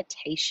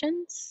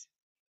limitations,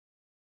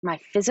 my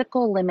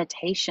physical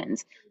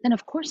limitations, then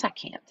of course I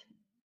can't.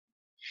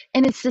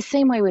 And it's the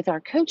same way with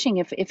our coaching.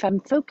 If I'm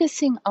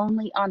focusing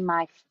only on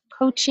my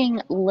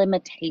coaching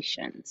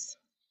limitations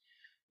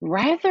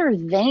rather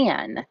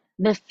than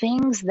the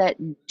things that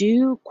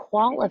do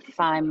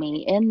qualify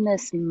me in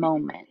this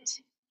moment.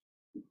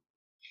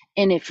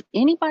 And if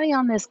anybody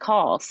on this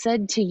call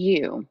said to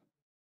you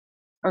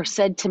or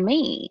said to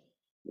me,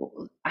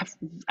 I,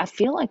 I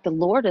feel like the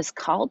Lord has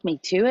called me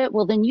to it,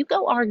 well, then you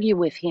go argue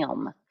with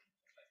him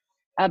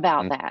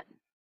about Mhm. that,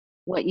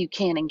 what you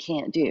can and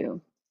can't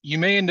do. You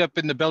may end up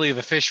in the belly of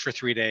a fish for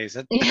 3 days.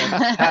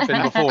 That's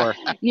happened before.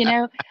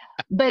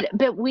 But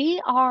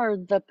we are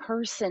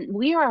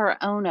we are our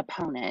own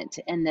opponent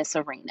in this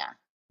arena.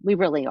 We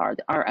really are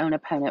our own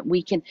opponent.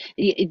 We can,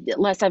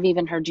 Les, I've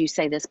even heard you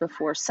say this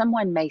before.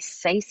 Someone may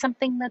say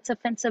something that's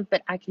offensive,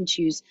 but I can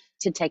choose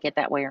to take it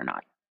that way or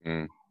not.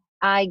 Mm.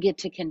 I get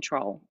to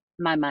control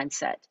my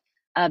mindset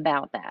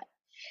about that.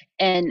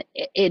 And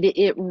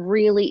it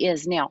really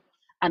is. Now,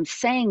 I'm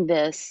saying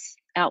this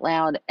out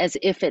loud as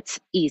if it's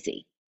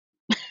easy.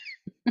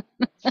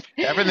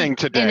 Everything And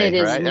it today,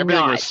 is right?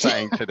 Everything you're not.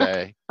 saying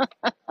today.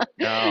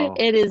 No.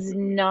 It is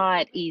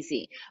not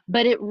easy,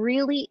 but it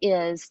really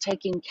is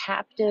taking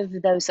captive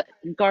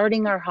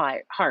guarding our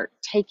heart,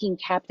 taking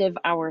captive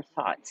our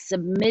thoughts,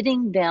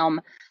 submitting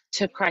them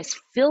to Christ,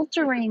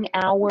 filtering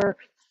our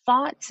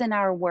thoughts and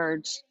our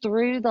words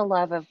through the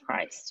love of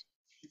Christ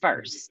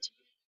first.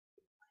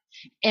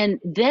 And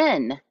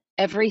then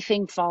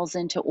everything falls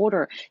into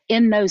order.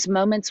 In those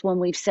moments when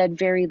we've said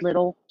very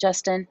little,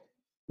 Justin,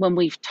 when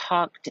we've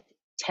talked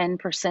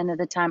 10% of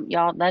the time,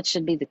 y'all, that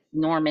should be the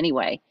norm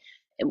anyway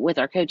with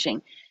our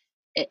coaching.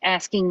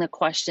 asking the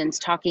questions,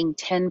 talking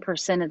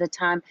 10% of the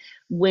time.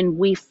 When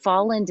we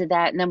fall into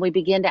that, and then we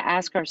begin to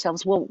ask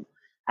ourselves, well,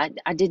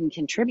 I didn't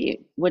contribute.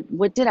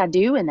 What did I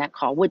do in that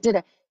call? What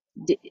did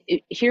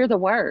hear the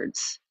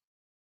words?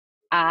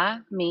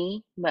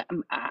 Me, but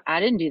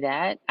I didn't do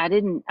that. I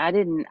didn't, I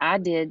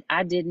did,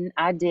 I didn't,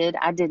 I did,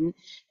 I didn't.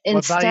 What value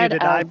Instead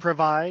did I of,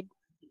 provide?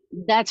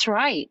 that's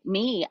right,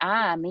 me,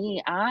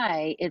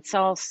 I, it's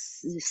all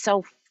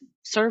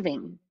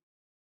self-serving.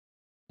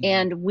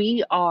 And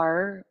we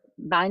are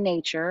by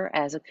nature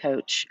as a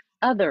coach,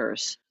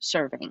 others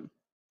serving.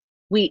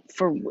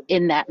 For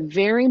in that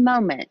very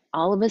moment,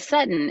 all of a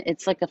sudden,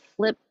 it's like a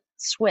flip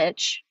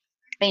switch,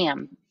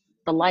 bam,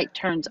 the light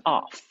turns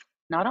off,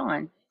 not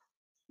on.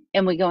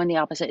 And we go in the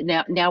opposite.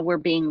 Now we're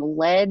being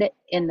led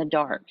in the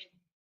dark.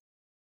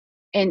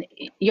 And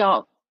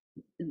y'all,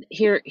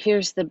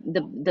 here's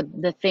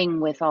the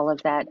thing with all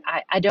of that.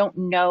 I don't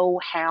know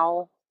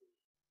how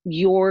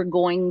you're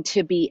going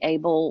to be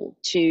able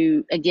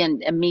to, again,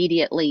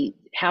 immediately,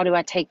 how do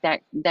I take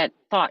that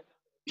thought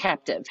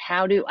captive?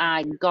 How do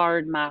I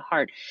guard my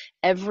heart?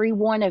 Every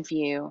one of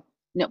you,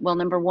 well,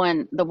 number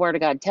one, the Word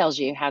of God tells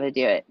you how to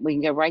do it. We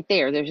can go right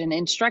there. There's an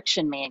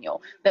instruction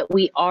manual, but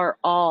we are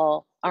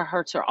all, our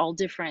hearts are all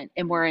different,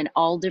 and we're in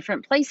all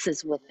different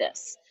places with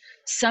this.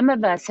 Some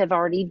of us have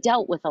already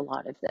dealt with a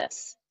lot of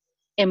this,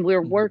 and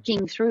we're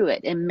working through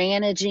it and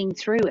managing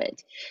through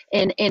it.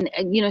 And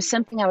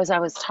something I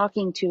was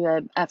talking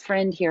to a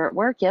friend here at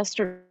work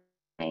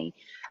yesterday,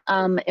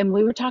 and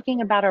we were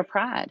talking about our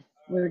pride.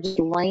 We were just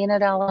laying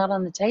it all out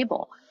on the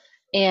table.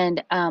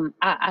 And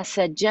I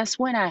said, just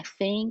when I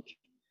think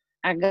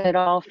I got it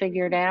all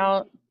figured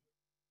out,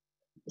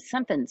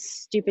 something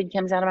stupid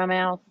comes out of my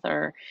mouth,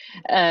 or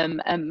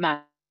my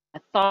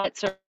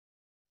thoughts are,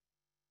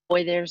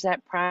 boy, there's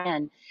that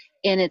pride.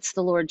 And it's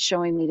the Lord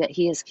showing me that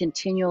He is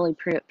continually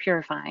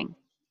purifying,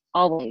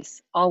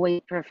 always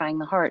purifying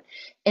the heart.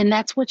 And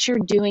that's what you're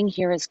doing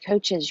here as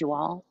coaches, you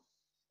all.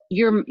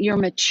 You're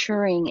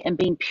maturing and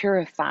being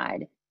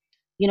purified.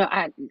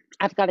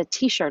 I've got a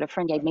T-shirt a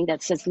friend gave me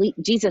that says,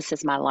 Jesus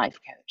is my life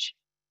coach.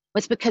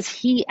 It's because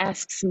He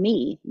asks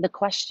me the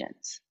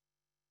questions.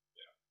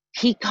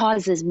 He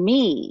causes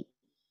me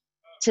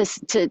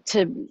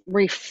to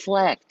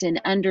reflect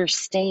and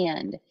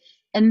understand.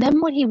 And then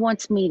what He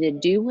wants me to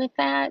do with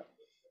that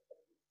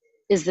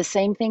is the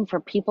same thing for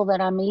people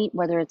that I meet,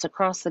 whether it's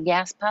across the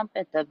gas pump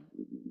at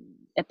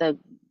the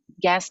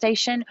gas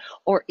station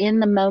or in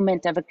the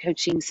moment of a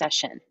coaching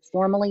session,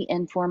 formally,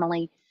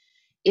 informally.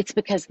 It's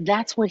because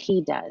that's what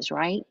He does,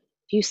 right?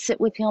 If you sit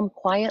with Him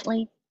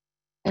quietly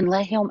and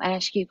let Him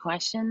ask you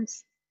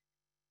questions.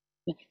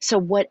 So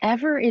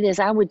whatever it is,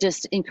 I would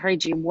just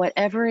encourage you,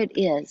 whatever it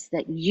is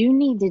that you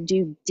need to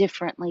do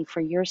differently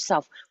for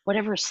yourself,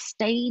 whatever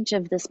stage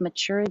of this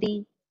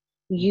maturity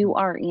you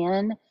are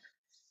in,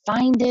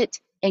 find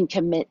it and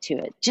commit to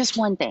it. Just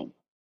one thing,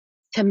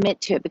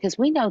 commit to it, because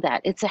we know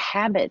that it's a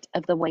habit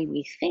of the way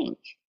we think.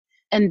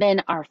 And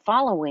then our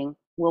following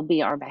will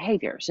be our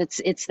behaviors.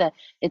 It's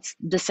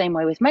the same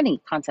way with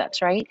money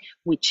concepts, right?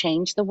 We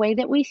change the way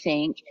that we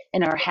think,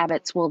 and our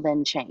habits will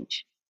then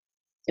change.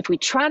 If we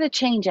try to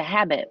change a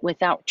habit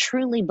without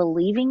truly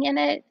believing in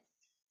it,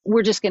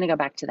 we're just going to go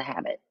back to the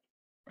habit.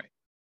 Right.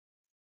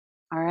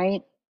 All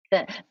right.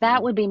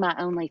 That would be my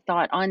only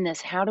thought on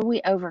this. How do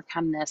we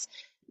overcome this?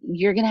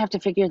 You're going to have to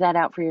figure that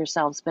out for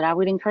yourselves, but I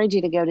would encourage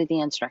you to go to the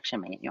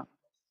instruction manual.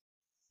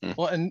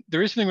 Well, and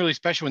there is something really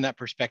special when that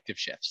perspective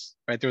shifts,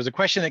 right? There was a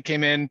question that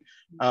came in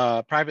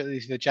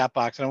privately to the chat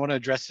box, and I want to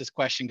address this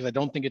question because I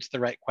don't think it's the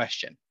right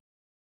question,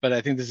 but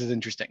I think this is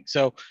interesting.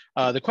 So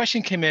the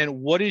question came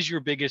in, what is your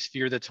biggest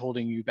fear that's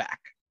holding you back?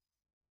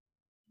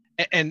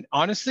 And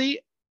honestly,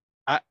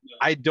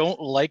 I don't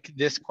like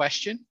this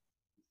question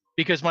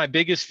because my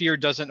biggest fear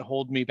doesn't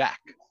hold me back.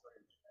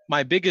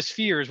 My biggest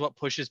fear is what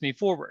pushes me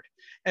forward.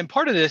 And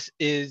part of this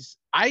is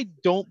I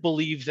don't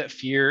believe that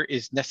fear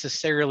is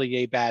necessarily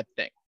a bad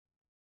thing.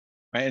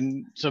 Right?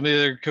 And some of the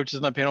other coaches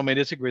on the panel may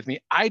disagree with me.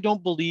 I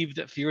don't believe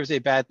that fear is a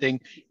bad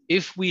thing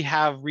if we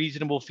have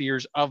reasonable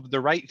fears of the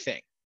right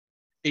thing.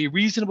 A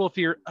reasonable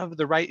fear of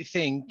the right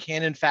thing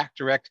can, in fact,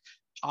 direct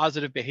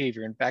positive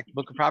behavior. In fact, the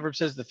book of Proverbs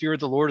says the fear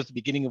of the Lord is the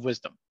beginning of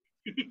wisdom.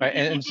 Right?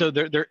 And so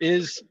there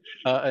is,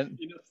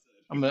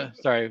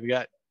 sorry, we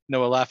got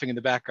Noah laughing in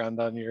the background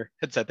on your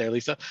headset there,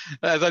 Lisa.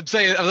 As I'm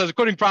saying, as I was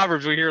quoting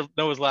Proverbs, we hear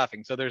Noah's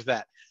laughing. So there's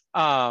that.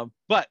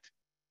 But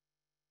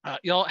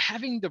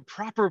having the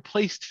proper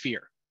placed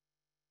fear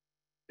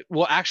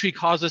will actually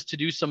cause us to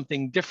do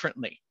something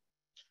differently,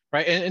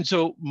 right? And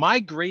so my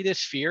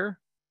greatest fear,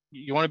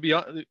 you want to be,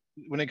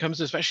 when it comes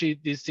to especially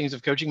these things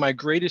of coaching, my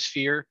greatest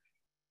fear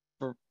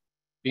for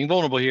being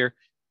vulnerable here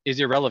is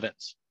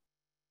irrelevance.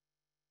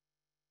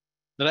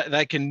 That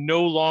I can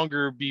no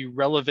longer be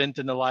relevant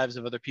in the lives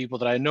of other people,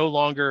 that I no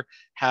longer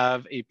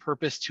have a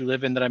purpose to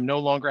live in, that I'm no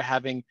longer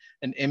having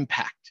an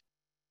impact.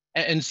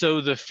 And so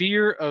the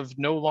fear of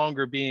no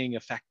longer being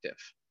effective,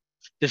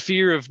 the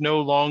fear of no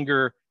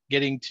longer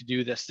getting to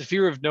do this, the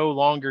fear of no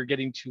longer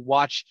getting to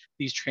watch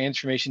these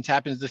transformations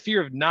happen, the fear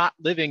of not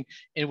living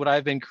in what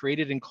I've been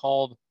created and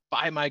called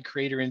by my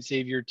creator and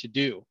savior to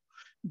do,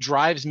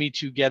 drives me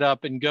to get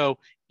up and go,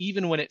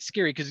 even when it's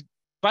scary. Because,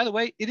 by the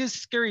way, it is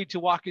scary to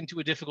walk into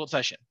a difficult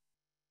session.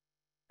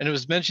 And it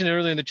was mentioned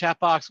earlier in the chat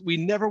box, we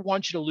never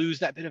want you to lose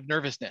that bit of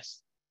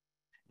nervousness.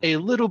 A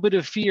little bit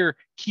of fear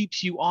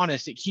keeps you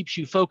honest. It keeps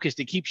you focused.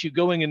 It keeps you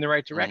going in the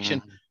right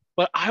direction.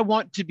 But I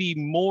want to be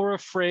more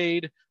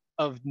afraid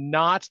of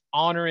not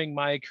honoring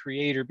my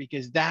creator,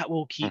 because that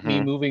will keep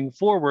me moving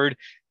forward,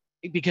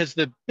 because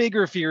the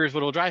bigger fear is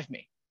what will drive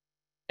me.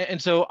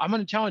 And so I'm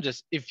going to challenge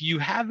us. If you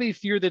have a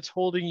fear that's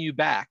holding you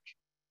back,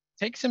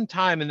 take some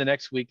time in the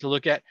next week to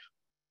look at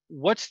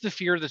what's the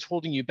fear that's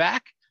holding you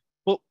back,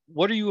 but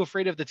what are you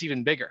afraid of that's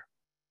even bigger?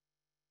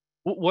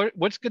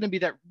 What's going to be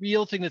that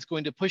real thing that's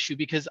going to push you?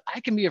 Because I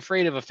can be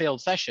afraid of a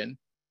failed session,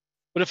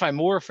 but if I'm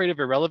more afraid of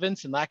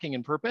irrelevance and lacking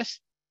in purpose,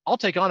 I'll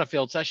take on a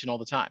failed session all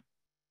the time.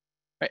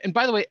 Right? And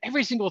by the way,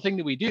 every single thing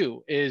that we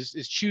do is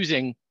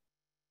choosing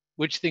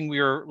which thing we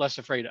are less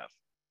afraid of.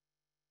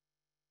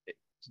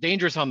 It's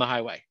dangerous on the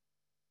highway,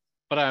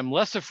 but I'm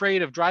less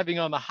afraid of driving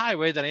on the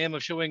highway than I am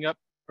of showing up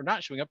or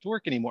not showing up to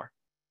work anymore,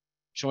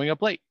 showing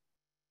up late.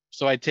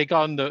 So I take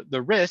on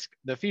the risk,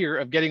 the fear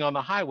of getting on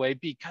the highway,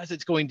 because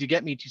it's going to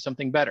get me to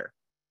something better.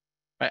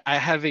 I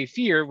have a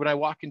fear when I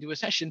walk into a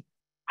session,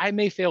 I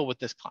may fail with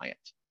this client.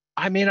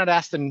 I may not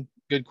ask them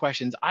good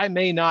questions. I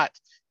may not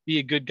be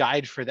a good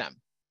guide for them.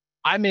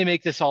 I may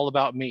make this all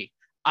about me.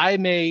 I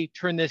may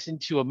turn this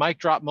into a mic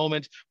drop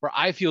moment where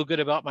I feel good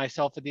about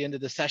myself at the end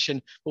of the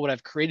session, but what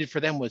I've created for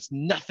them was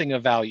nothing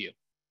of value.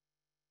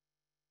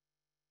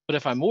 But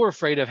if I'm more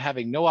afraid of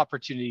having no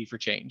opportunity for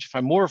change, if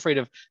I'm more afraid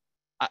of,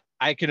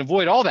 I can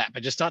avoid all that by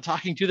just not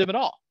talking to them at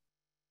all.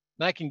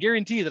 And I can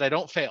guarantee that I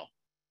don't fail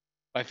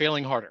by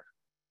failing harder.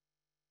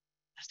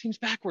 That seems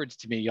backwards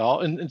to me, y'all.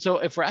 And so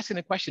if we're asking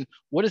the question,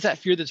 what is that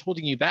fear that's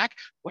holding you back?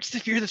 What's the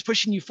fear that's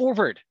pushing you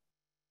forward?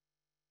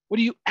 What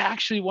do you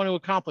actually want to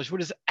accomplish?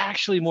 What is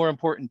actually more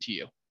important to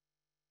you?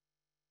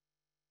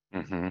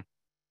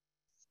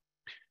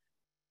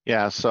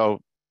 Yeah. So,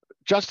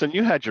 Justin,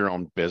 you had your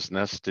own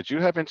business. Did you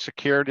have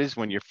insecurities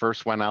when you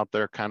first went out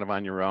there kind of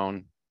on your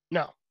own?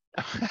 No.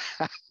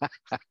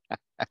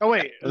 Oh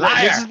wait,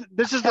 liar.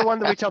 This is the one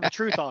that we tell the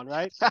truth on,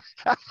 right?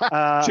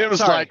 Tim's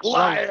like,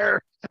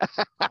 liar.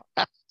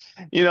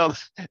 You know,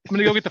 I'm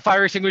gonna go get the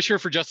fire extinguisher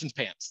for Justin's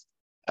pants.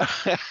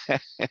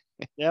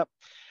 Yep.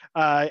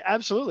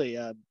 Absolutely.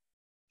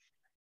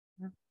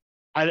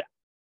 I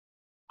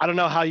don't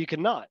know how you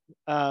can not.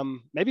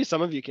 Maybe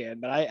some of you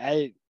can, but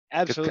I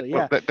absolutely,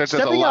 yeah.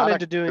 Stepping out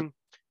into doing.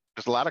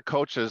 There's a lot of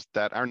coaches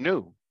that are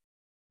new.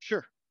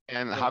 Sure.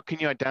 And how can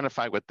you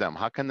identify with them?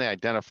 How can they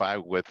identify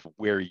with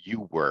where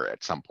you were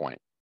at some point?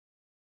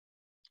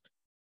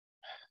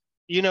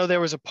 You know, there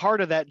was a part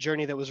of that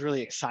journey that was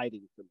really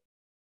exciting for me.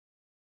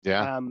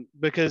 Yeah.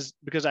 Because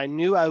I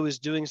knew I was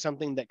doing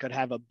something that could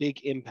have a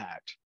big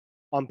impact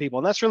on people.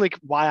 And that's really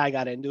why I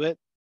got into it,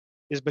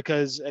 is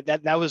because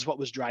that was what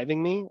was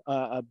driving me.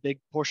 A big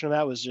portion of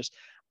that was just,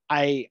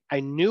 I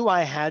knew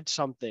I had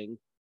something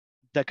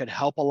that could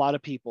help a lot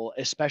of people,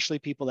 especially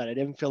people that I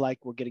didn't feel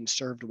like were getting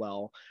served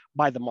well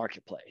by the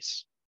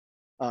marketplace.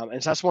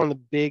 And so that's one of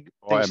the big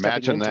things.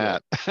 Imagine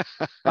that.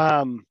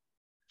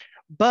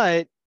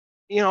 But,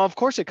 you know, of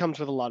course it comes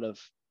with a lot of,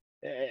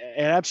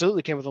 it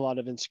absolutely came with a lot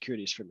of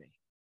insecurities for me.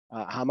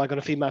 How am I going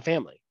to feed my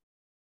family?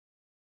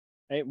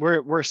 Right?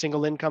 We're a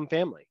single income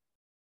family.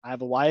 I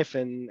have a wife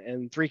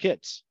and 3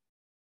 kids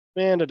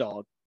and a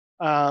dog.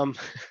 But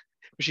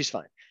she's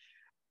fine.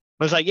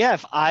 But it's like, yeah,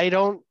 if I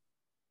don't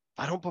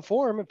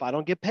perform, if I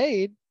don't get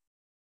paid,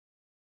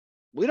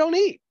 we don't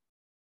eat.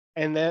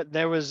 And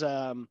there was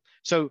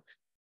so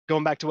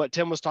going back to what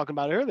Tim was talking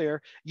about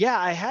earlier, yeah,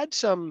 I had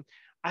some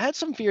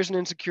fears and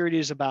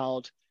insecurities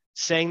about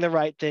saying the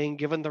right thing,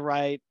 giving the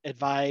right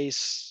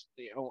advice.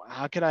 You know,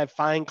 how can I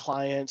find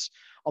clients?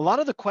 A lot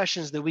of the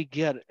questions that we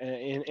get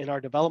in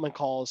our development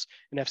calls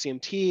in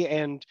FCMT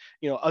and,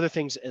 you know, other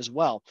things as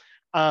well.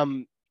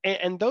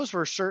 And those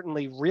were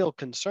certainly real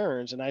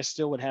concerns, and I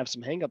still would have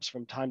some hangups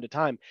from time to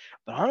time.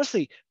 But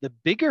honestly, the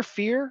bigger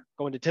fear,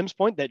 going to Tim's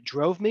point, that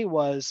drove me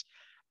was,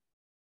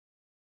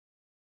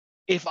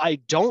 if I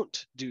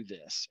don't do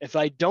this, if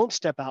I don't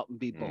step out and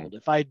be bold,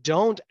 if I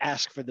don't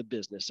ask for the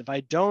business, if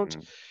I don't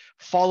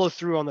follow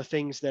through on the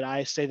things that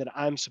I say that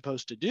I'm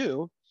supposed to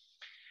do,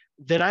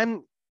 then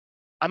I'm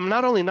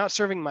not only not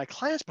serving my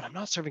clients, but I'm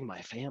not serving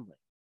my family.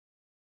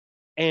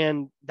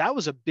 And that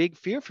was a big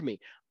fear for me.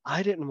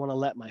 I didn't want to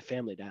let my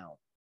family down.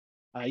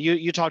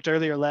 You talked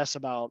earlier, Les,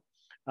 about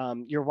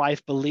your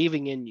wife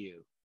believing in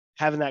you,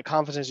 having that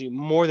confidence in you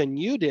more than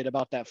you did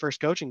about that first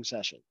coaching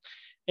session.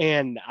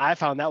 And I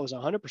found that was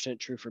 100%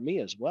 true for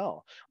me as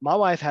well. My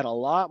wife had a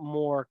lot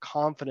more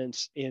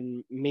confidence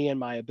in me and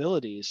my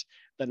abilities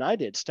than I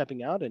did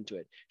stepping out into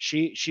it.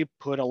 She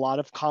put a lot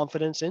of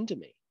confidence into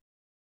me,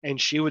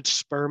 and she would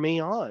spur me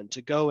on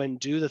to go and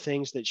do the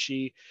things that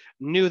she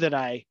knew that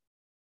I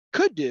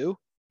could do,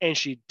 and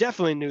she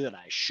definitely knew that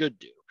I should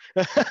do.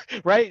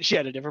 right? She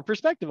had a different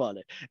perspective on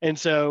it. And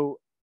so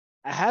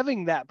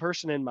having that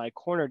person in my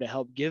corner to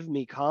help give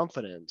me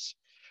confidence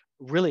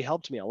really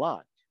helped me a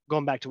lot,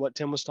 going back to what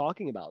Tim was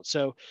talking about.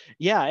 So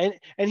yeah,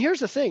 and here's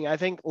the thing. I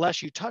think,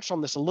 Les, you touched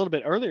on this a little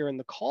bit earlier in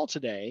the call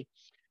today.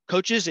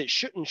 Coaches, it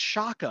shouldn't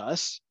shock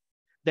us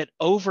that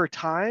over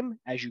time,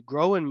 as you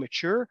grow and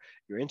mature,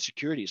 your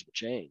insecurities will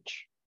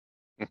change.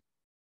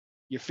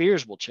 Your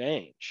fears will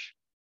change,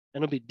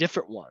 and it'll be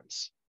different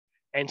ones.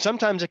 And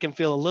sometimes it can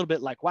feel a little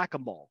bit like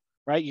whack-a-mole,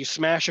 right? You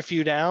smash a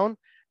few down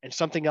and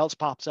something else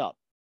pops up.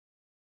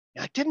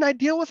 Like, didn't I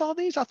deal with all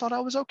these? I thought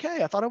I was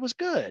okay. I thought I was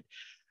good.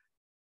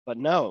 But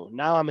no,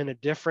 now I'm in a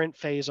different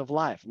phase of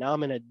life. Now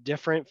I'm in a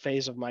different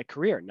phase of my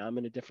career. Now I'm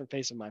in a different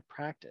phase of my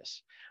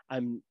practice.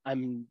 I'm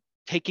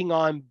taking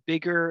on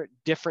bigger,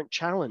 different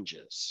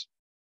challenges.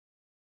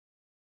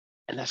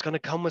 And that's going to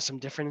come with some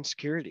different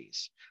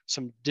insecurities.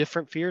 Some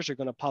different fears are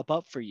going to pop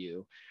up for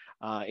you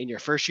in your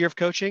first year of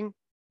coaching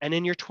and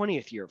in your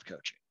 20th year of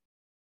coaching.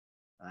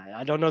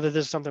 I don't know that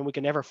this is something we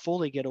can ever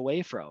fully get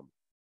away from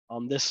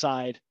on this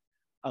side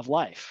of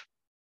life,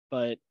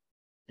 but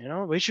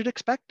we should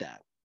expect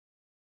that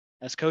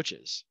as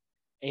coaches.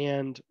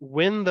 And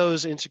when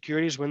those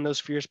insecurities, when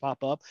those fears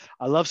pop up,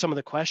 I love some of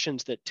the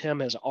questions that Tim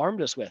has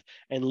armed us with,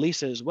 and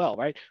Lisa as well,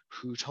 right?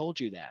 Who told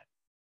you that?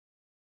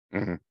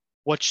 Mm-hmm.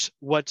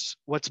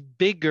 What's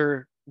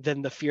bigger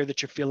than the fear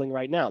that you're feeling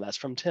right now? That's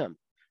from Tim,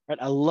 right?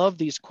 I love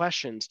these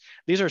questions.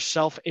 These are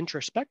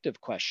self-introspective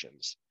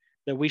questions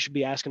that we should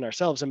be asking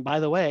ourselves. And by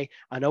the way,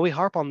 I know we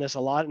harp on this a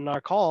lot in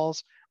our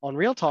calls on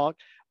Real Talk,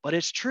 but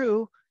it's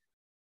true.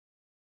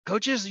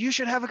 Coaches, you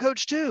should have a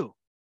coach too.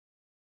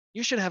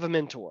 You should have a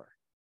mentor,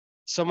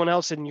 someone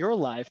else in your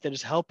life that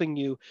is helping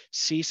you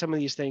see some of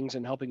these things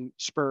and helping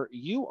spur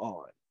you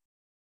on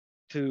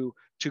to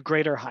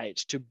greater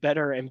heights, to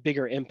better and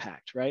bigger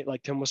impact, right?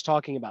 Like Tim was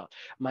talking about.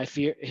 My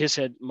fear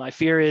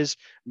is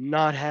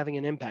not having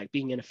an impact,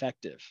 being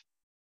ineffective.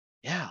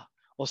 Yeah.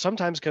 Well,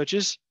 sometimes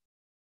coaches,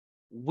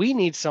 we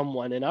need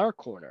someone in our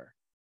corner,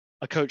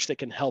 a coach that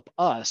can help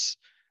us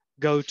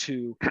go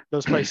to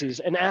those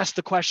places and ask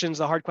the questions,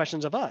 the hard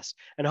questions of us.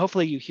 And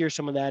hopefully you hear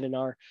some of that in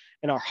our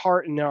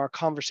heart and in our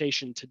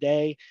conversation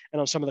today and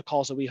on some of the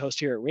calls that we host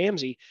here at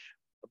Ramsey.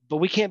 But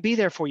we can't be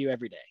there for you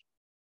every day.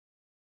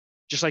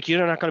 Just like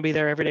you're not going to be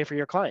there every day for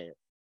your client.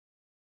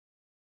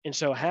 And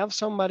so have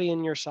somebody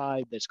in your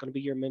side that's going to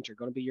be your mentor,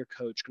 going to be your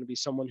coach, going to be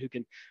someone who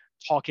can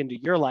talk into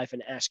your life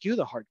and ask you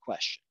the hard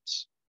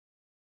questions.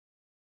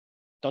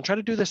 Don't try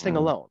to do this thing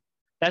alone.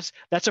 That's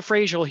a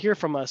phrase you'll hear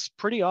from us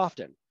pretty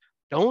often.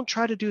 Don't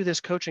try to do this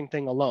coaching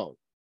thing alone.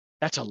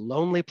 That's a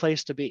lonely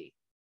place to be.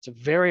 It's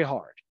very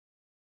hard.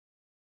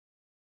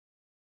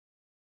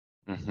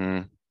 Mm-hmm.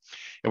 And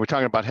we're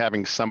talking about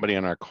having somebody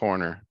in our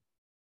corner.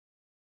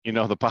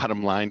 The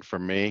bottom line for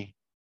me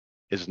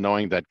is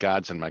knowing that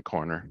God's in my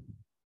corner.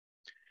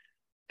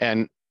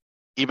 And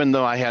even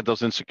though I had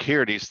those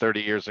insecurities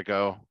 30 years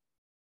ago,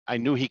 I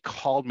knew he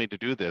called me to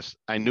do this.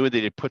 I knew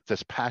that he put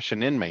this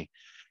passion in me.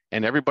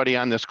 And everybody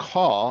on this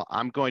call,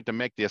 I'm going to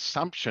make the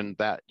assumption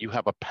that you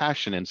have a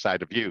passion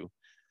inside of you.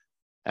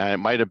 And it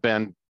might have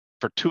been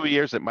for 2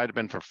 years, it might have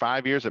been for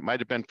 5 years, it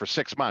might have been for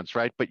 6 months,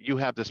 right? But you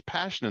have this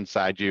passion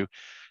inside you.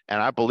 And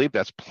I believe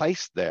that's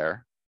placed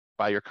there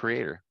by your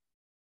creator.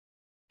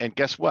 And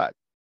guess what?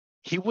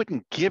 He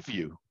wouldn't give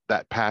you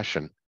that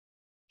passion.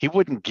 He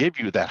wouldn't give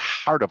you that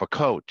heart of a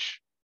coach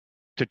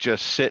to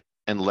just sit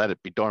and let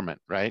it be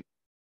dormant, right?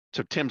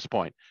 To Tim's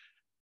point,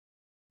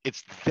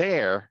 it's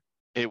there.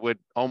 It would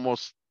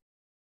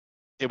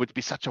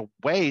be such a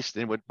waste.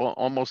 It would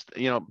almost,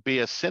 be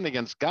a sin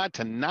against God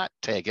to not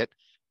take it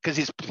because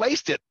he's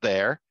placed it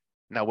there.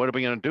 Now, what are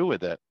we going to do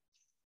with it?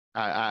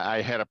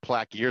 I had a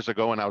plaque years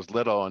ago when I was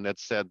little, and it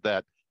said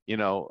that,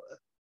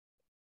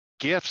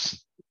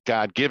 gifts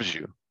God gives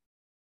you.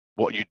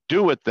 What you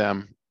do with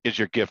them is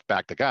your gift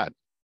back to God.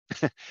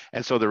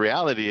 And so the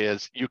reality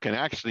is you can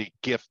actually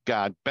gift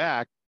God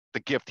back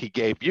the gift he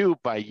gave you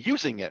by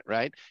using it,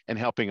 right? And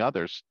helping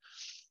others.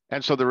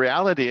 And so the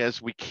reality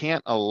is we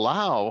can't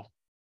allow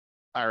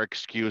our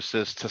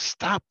excuses to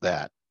stop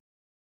that.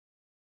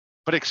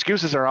 But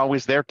excuses are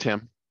always there,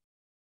 Tim.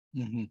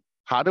 Mm-hmm.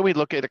 How do we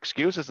look at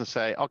excuses and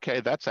say, okay,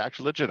 that's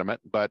actually legitimate,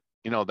 but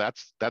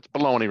that's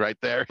baloney right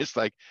there. It's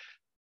like,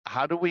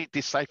 how do we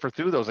decipher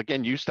through those?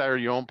 Again, you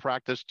started your own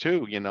practice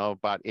too,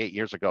 about 8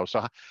 years ago.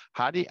 So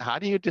how do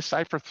you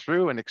decipher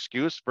through an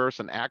excuse versus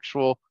an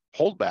actual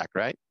holdback,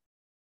 right?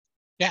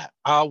 Yeah.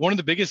 One of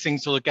the biggest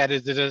things to look at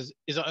is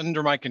it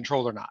under my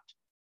control or not,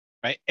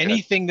 right?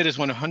 Anything that is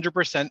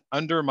 100%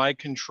 under my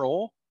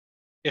control,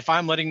 if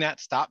I'm letting that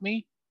stop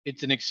me,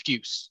 it's an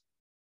excuse.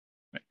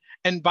 Right?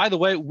 And by the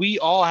way, we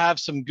all have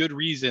some good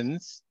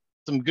reasons,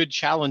 some good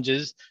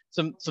challenges,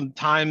 some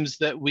times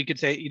that we could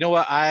say, you know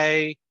what,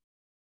 I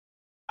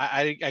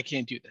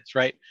can't do this,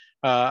 right?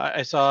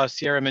 I saw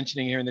Sierra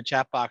mentioning here in the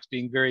chat box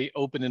being very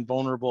open and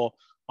vulnerable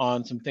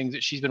on some things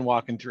that she's been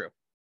walking through,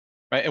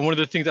 right? And one of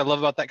the things I love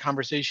about that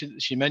conversation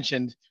that she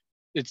mentioned,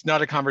 it's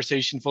not a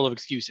conversation full of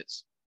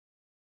excuses.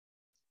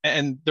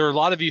 And there are a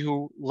lot of you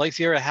who, like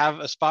Sierra, have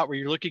a spot where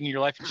you're looking in your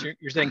life and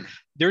you're saying,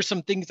 there's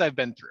some things I've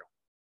been through.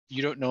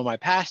 You don't know my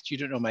past, you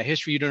don't know my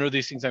history, you don't know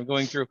these things I'm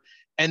going through.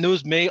 And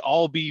those may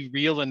all be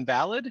real and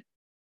valid,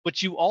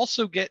 but you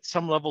also get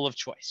some level of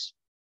choice.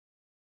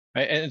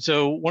 Right? And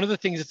so one of the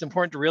things that's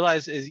important to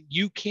realize is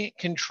you can't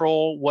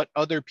control what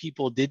other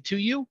people did to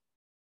you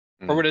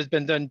or what has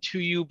been done to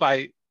you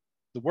by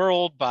the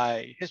world,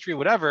 by history,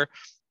 whatever.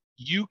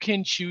 You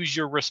can choose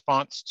your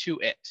response to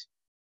it.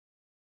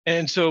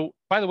 And so,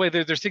 by the way,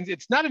 there's things,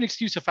 it's not an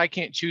excuse if I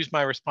can't choose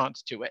my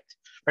response to it.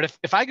 Right?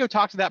 If I go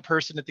talk to that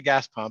person at the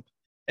gas pump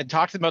and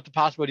talk to them about the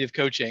possibility of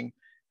coaching,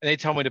 and they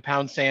tell me to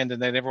pound sand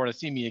and they never want to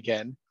see me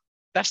again,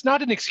 that's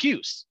not an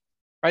excuse,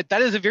 right?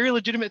 That is a very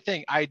legitimate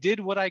thing. I did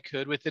what I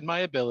could within my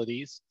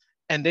abilities,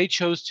 and they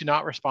chose to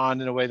not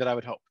respond in a way that I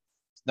would hope.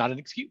 It's not an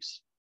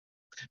excuse.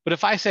 But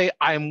if I say,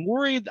 I'm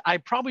worried I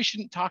probably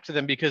shouldn't talk to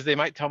them because they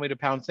might tell me to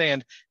pound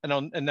sand and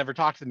I'll never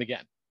talk to them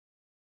again,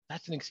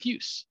 that's an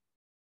excuse.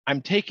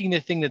 I'm taking the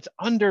thing that's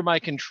under my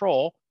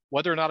control,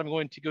 whether or not I'm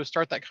going to go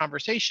start that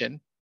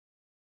conversation,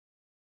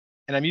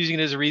 and I'm using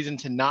it as a reason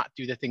to not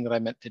do the thing that I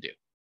meant to do.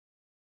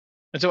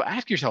 And so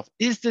ask yourself,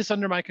 is this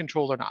under my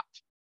control or not?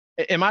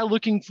 Am I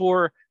looking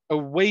for a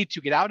way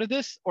to get out of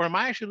this? Or am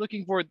I actually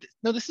looking for,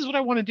 no, this is what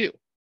I want to do.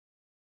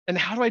 And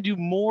how do I do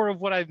more of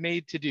what I've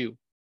made to do?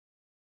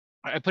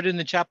 I put it in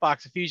the chat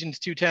box, Ephesians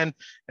 2:10.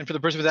 And for the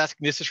person who was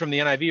asking, this is from the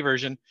NIV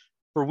version.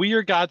 For we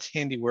are God's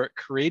handiwork,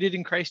 created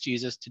in Christ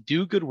Jesus to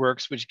do good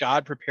works, which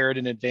God prepared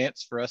in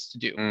advance for us to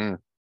do.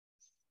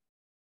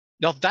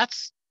 Now,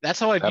 that's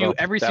how I view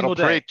every single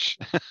day.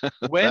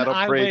 When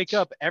I wake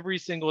up every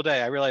single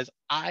day, I realize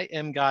I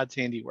am God's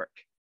handiwork.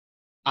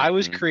 I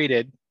was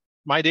created.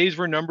 My days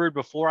were numbered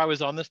before I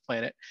was on this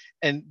planet.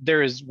 And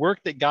there is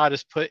work that God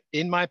has put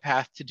in my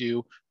path to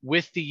do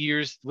with the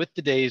years, with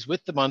the days,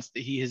 with the months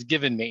that he has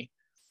given me.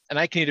 And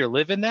I can either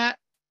live in that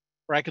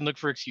or I can look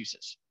for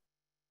excuses.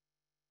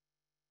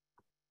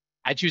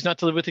 I choose not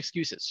to live with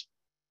excuses.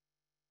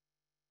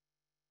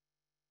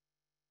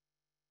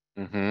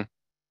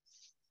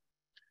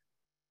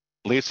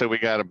 Lisa, we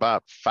got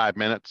about 5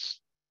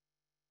 minutes.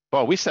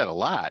 Well, we said a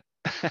lot.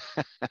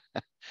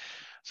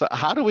 So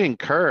how do we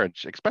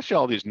encourage, especially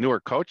all these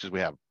newer coaches? We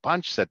have a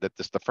bunch said that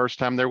this is the first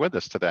time they're with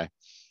us today.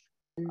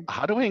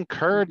 How do we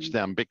encourage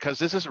them? Because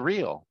this is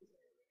real.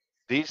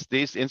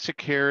 These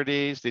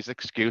insecurities, these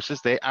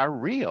excuses, they are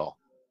real.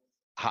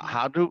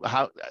 Talk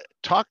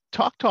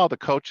to all the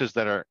coaches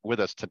that are with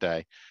us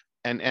today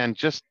and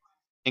just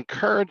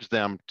encourage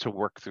them to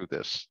work through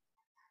this.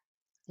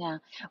 Yeah.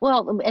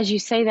 Well, as you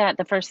say that,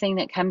 the first thing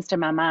that comes to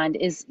my mind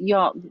is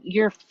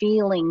your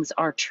feelings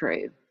are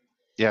true.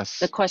 Yes.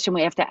 The question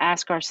we have to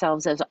ask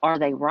ourselves is, are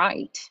they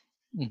right?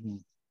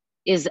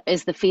 Is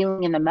the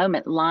feeling in the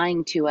moment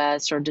lying to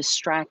us or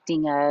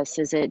distracting us?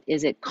 Is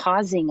it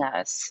causing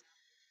us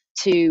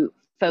to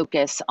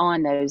focus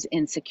on those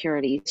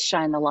insecurities,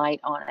 shine the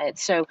light on it?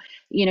 So,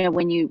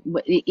 when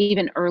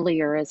even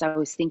earlier, as I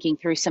was thinking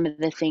through some of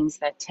the things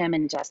that Tim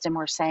and Justin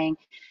were saying,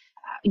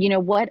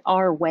 what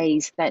are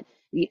ways that,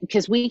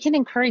 because we can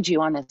encourage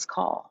you on this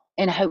call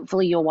and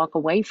hopefully you'll walk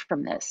away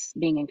from this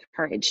being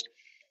encouraged.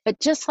 But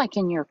just like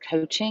in your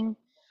coaching,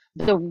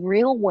 the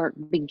real work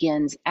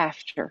begins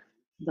after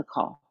the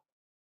call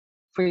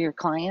for your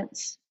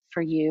clients,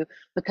 for you,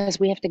 because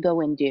we have to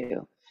go and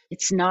do.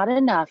 It's not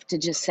enough to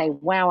just say,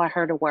 wow, I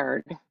heard a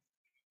word.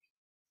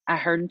 I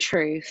heard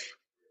truth.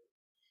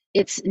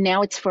 It's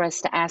for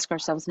us to ask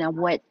ourselves, now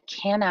what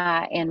can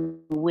I and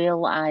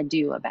will I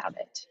do about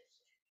it?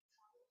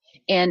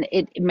 And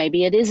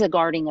maybe it is a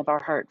guarding of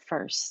our heart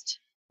first.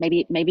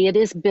 Maybe it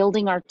is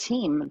building our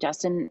team.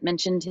 Justin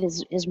mentioned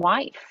his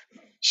wife.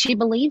 She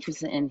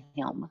believes in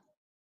him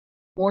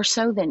more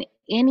so than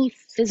any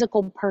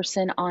physical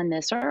person on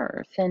this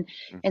earth.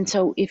 And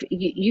so if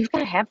you've got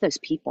to have those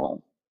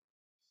people,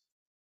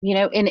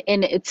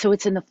 so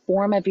it's in the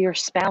form of your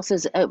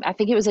spouses. I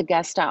think it was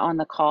Augusta on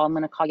the call. I'm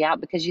going to call you out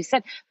because you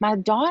said, my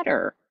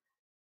daughter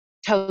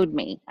told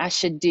me I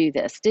should do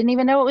this. Didn't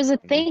even know it was a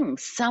thing.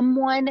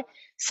 Someone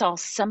saw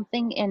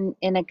something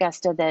in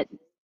Augusta that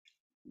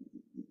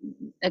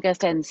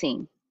Augusta hadn't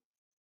seen.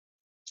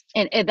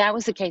 And that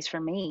was the case for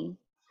me.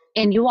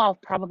 And you all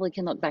probably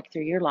can look back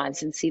through your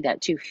lives and see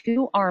that too.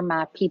 Who are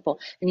my people?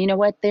 And you know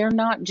what? They're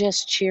not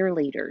just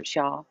cheerleaders,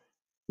 y'all.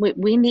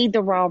 We need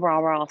the rah, rah,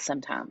 rah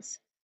sometimes.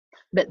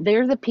 But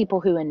they're the people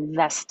who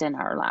invest in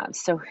our lives.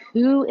 So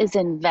who is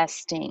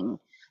investing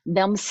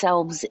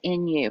themselves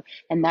in you?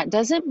 And that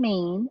doesn't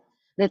mean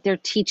that they're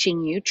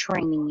teaching you,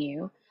 training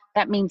you.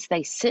 That means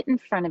they sit in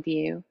front of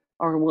you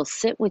or will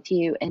sit with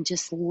you and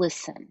just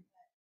listen.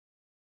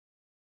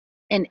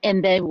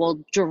 And they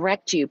will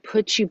direct you,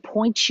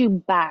 point you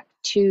back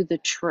to the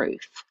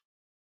truth.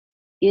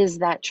 Is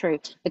that true?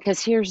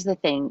 Because here's the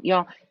thing,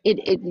 y'all.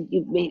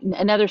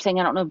 Another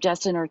thing, I don't know if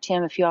Justin or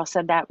Tim, if you all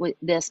said that with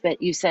this,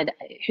 but you said,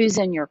 who's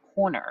in your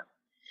corner?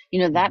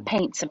 That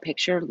paints a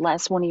picture.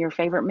 Les, one of your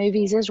favorite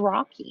movies is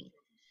Rocky.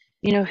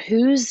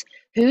 Who's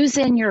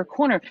in your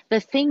corner? The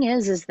thing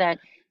is that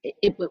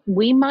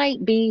we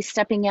might be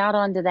stepping out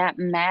onto that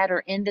mat or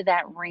into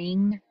that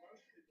ring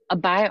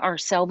by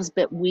ourselves,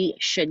 but we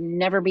should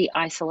never be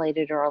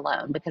isolated or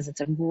alone, because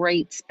it's a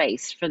great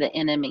space for the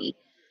enemy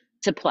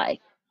to play,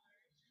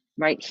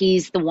 right?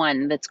 He's the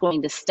one that's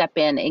going to step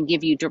in and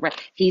give you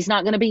direct. He's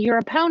not going to be your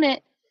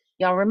opponent.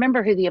 Y'all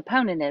remember who the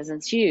opponent is.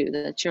 It's you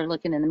that you're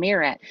looking in the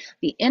mirror at.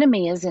 The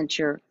enemy isn't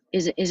your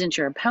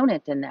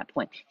opponent in that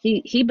point.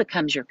 He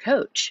becomes your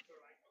coach.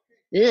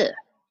 Ugh,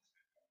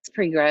 it's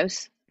pretty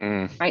gross,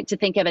 right? To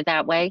think of it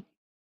that way.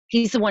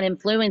 He's the one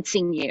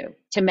influencing you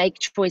to make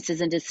choices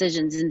and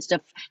decisions and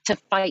stuff, to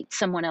fight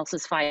someone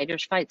else's fight or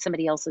fight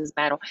somebody else's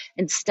battle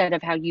instead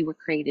of how you were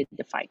created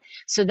to fight.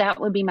 So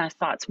that would be my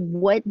thoughts.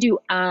 What do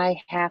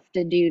I have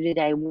to do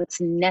today?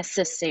 What's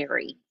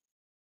necessary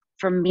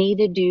for me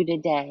to do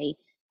today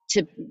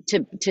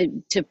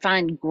to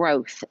find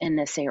growth in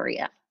this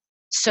area?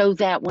 So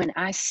that when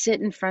I sit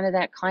in front of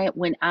that client,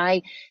 when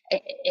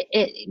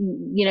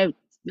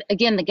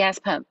again, the gas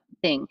pump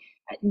thing,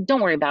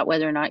 don't worry about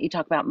whether or not you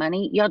talk about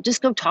money. Y'all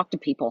just go talk to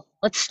people.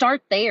 Let's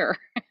start there.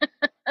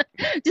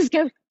 Just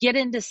go get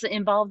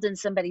involved in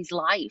somebody's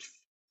life.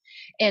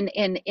 And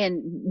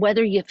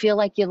whether you feel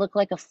like you look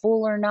like a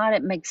fool or not,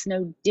 it makes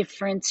no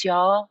difference,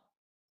 y'all.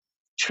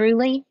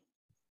 Truly,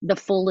 the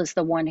fool is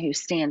the one who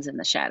stands in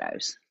the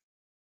shadows.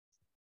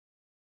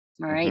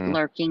 All right,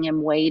 lurking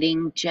and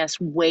waiting,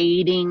 just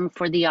waiting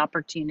for the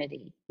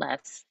opportunity,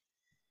 Les.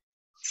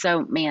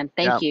 So, man,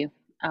 thank you,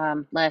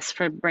 Les,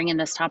 for bringing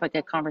this topic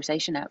of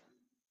conversation up.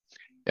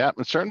 Yeah,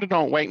 and certainly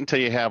don't wait until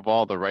you have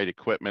all the right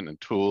equipment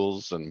and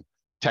tools and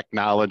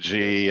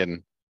technology.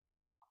 And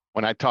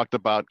when I talked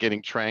about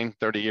getting trained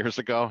 30 years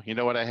ago, you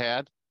know what I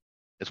had?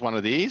 It's one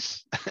of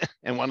these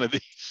and one of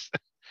these.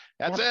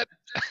 That's it.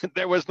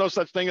 There was no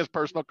such thing as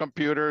personal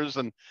computers.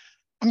 And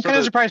I'm kind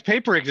of surprised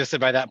paper existed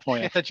by that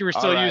point. I thought you were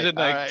still using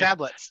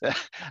tablets.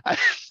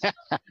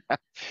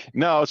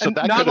 No, so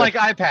that not like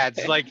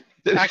iPads, like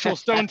actual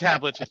stone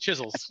tablets with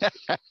chisels.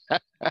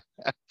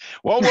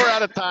 Well, we're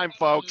out of time,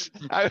 folks.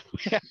 I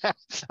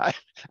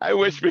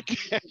wish we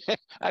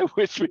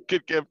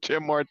could give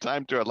Tim more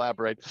time to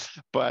elaborate,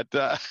 but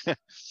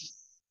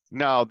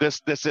no,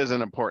 this is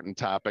an important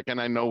topic,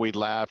 and I know we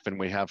laugh and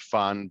we have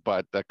fun,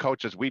 but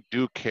coaches, we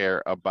do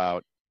care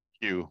about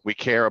you. We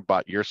care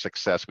about your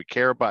success. We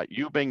care about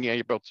you being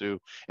able to,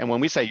 and when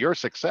we say your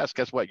success,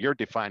 guess what? You're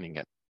defining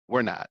it.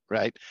 We're not,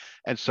 right?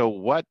 And so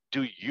what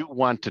do you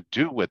want to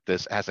do with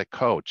this as a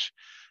coach?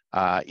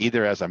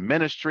 Either as a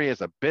ministry,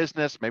 as a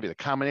business, maybe the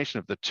combination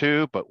of the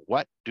two, but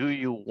what do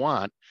you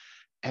want?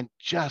 And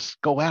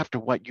just go after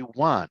what you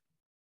want.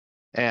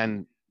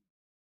 And,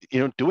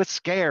 do it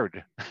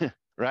scared,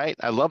 right?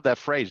 I love that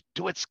phrase,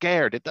 do it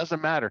scared. It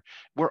doesn't matter.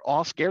 We're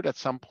all scared at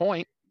some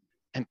point,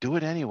 and do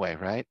it anyway,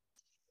 right?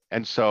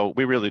 And so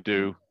we really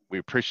do. We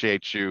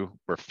appreciate you.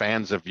 We're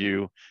fans of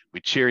you. We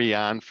cheer you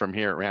on from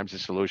here at Ramsey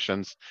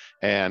Solutions.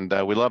 And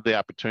we love the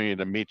opportunity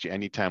to meet you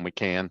anytime we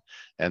can.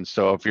 And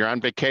so if you're on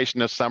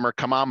vacation this summer,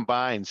 come on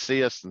by and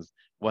see us, and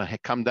we'll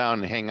come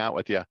down and hang out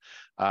with you.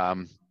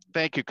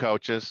 Thank you,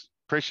 coaches.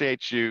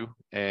 Appreciate you.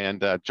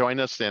 And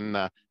join us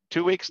in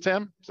 2 weeks,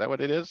 Tim. Is that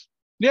what it is?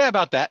 Yeah,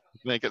 about that.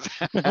 Make it.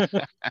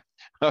 Okay.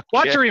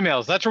 Watch your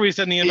emails. That's where we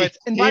send the invites.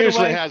 And by the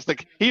way,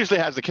 he usually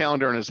has the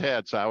calendar in his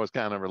head, so I was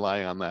kind of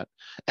relying on that.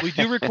 We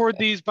do record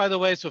these, by the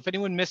way. So if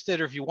anyone missed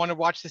it, or if you want to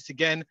watch this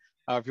again,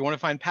 if you want to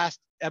find past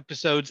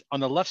episodes,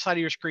 on the left side of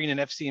your screen in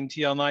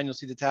FCMT Online, you'll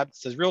see the tab that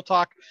says Real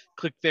Talk.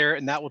 Click there,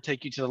 and that will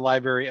take you to the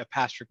library of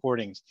past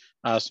recordings.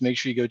 So make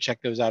sure you go check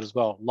those out as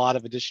well. A lot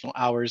of additional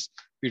hours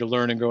for you to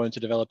learn and grow and to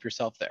develop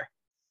yourself there.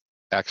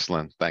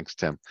 Excellent. Thanks,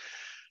 Tim.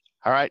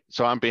 All right.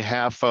 So on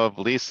behalf of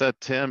Lisa,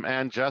 Tim,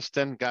 and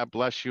Justin, God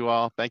bless you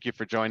all. Thank you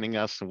for joining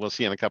us, and we'll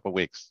see you in a couple of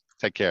weeks.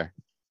 Take care.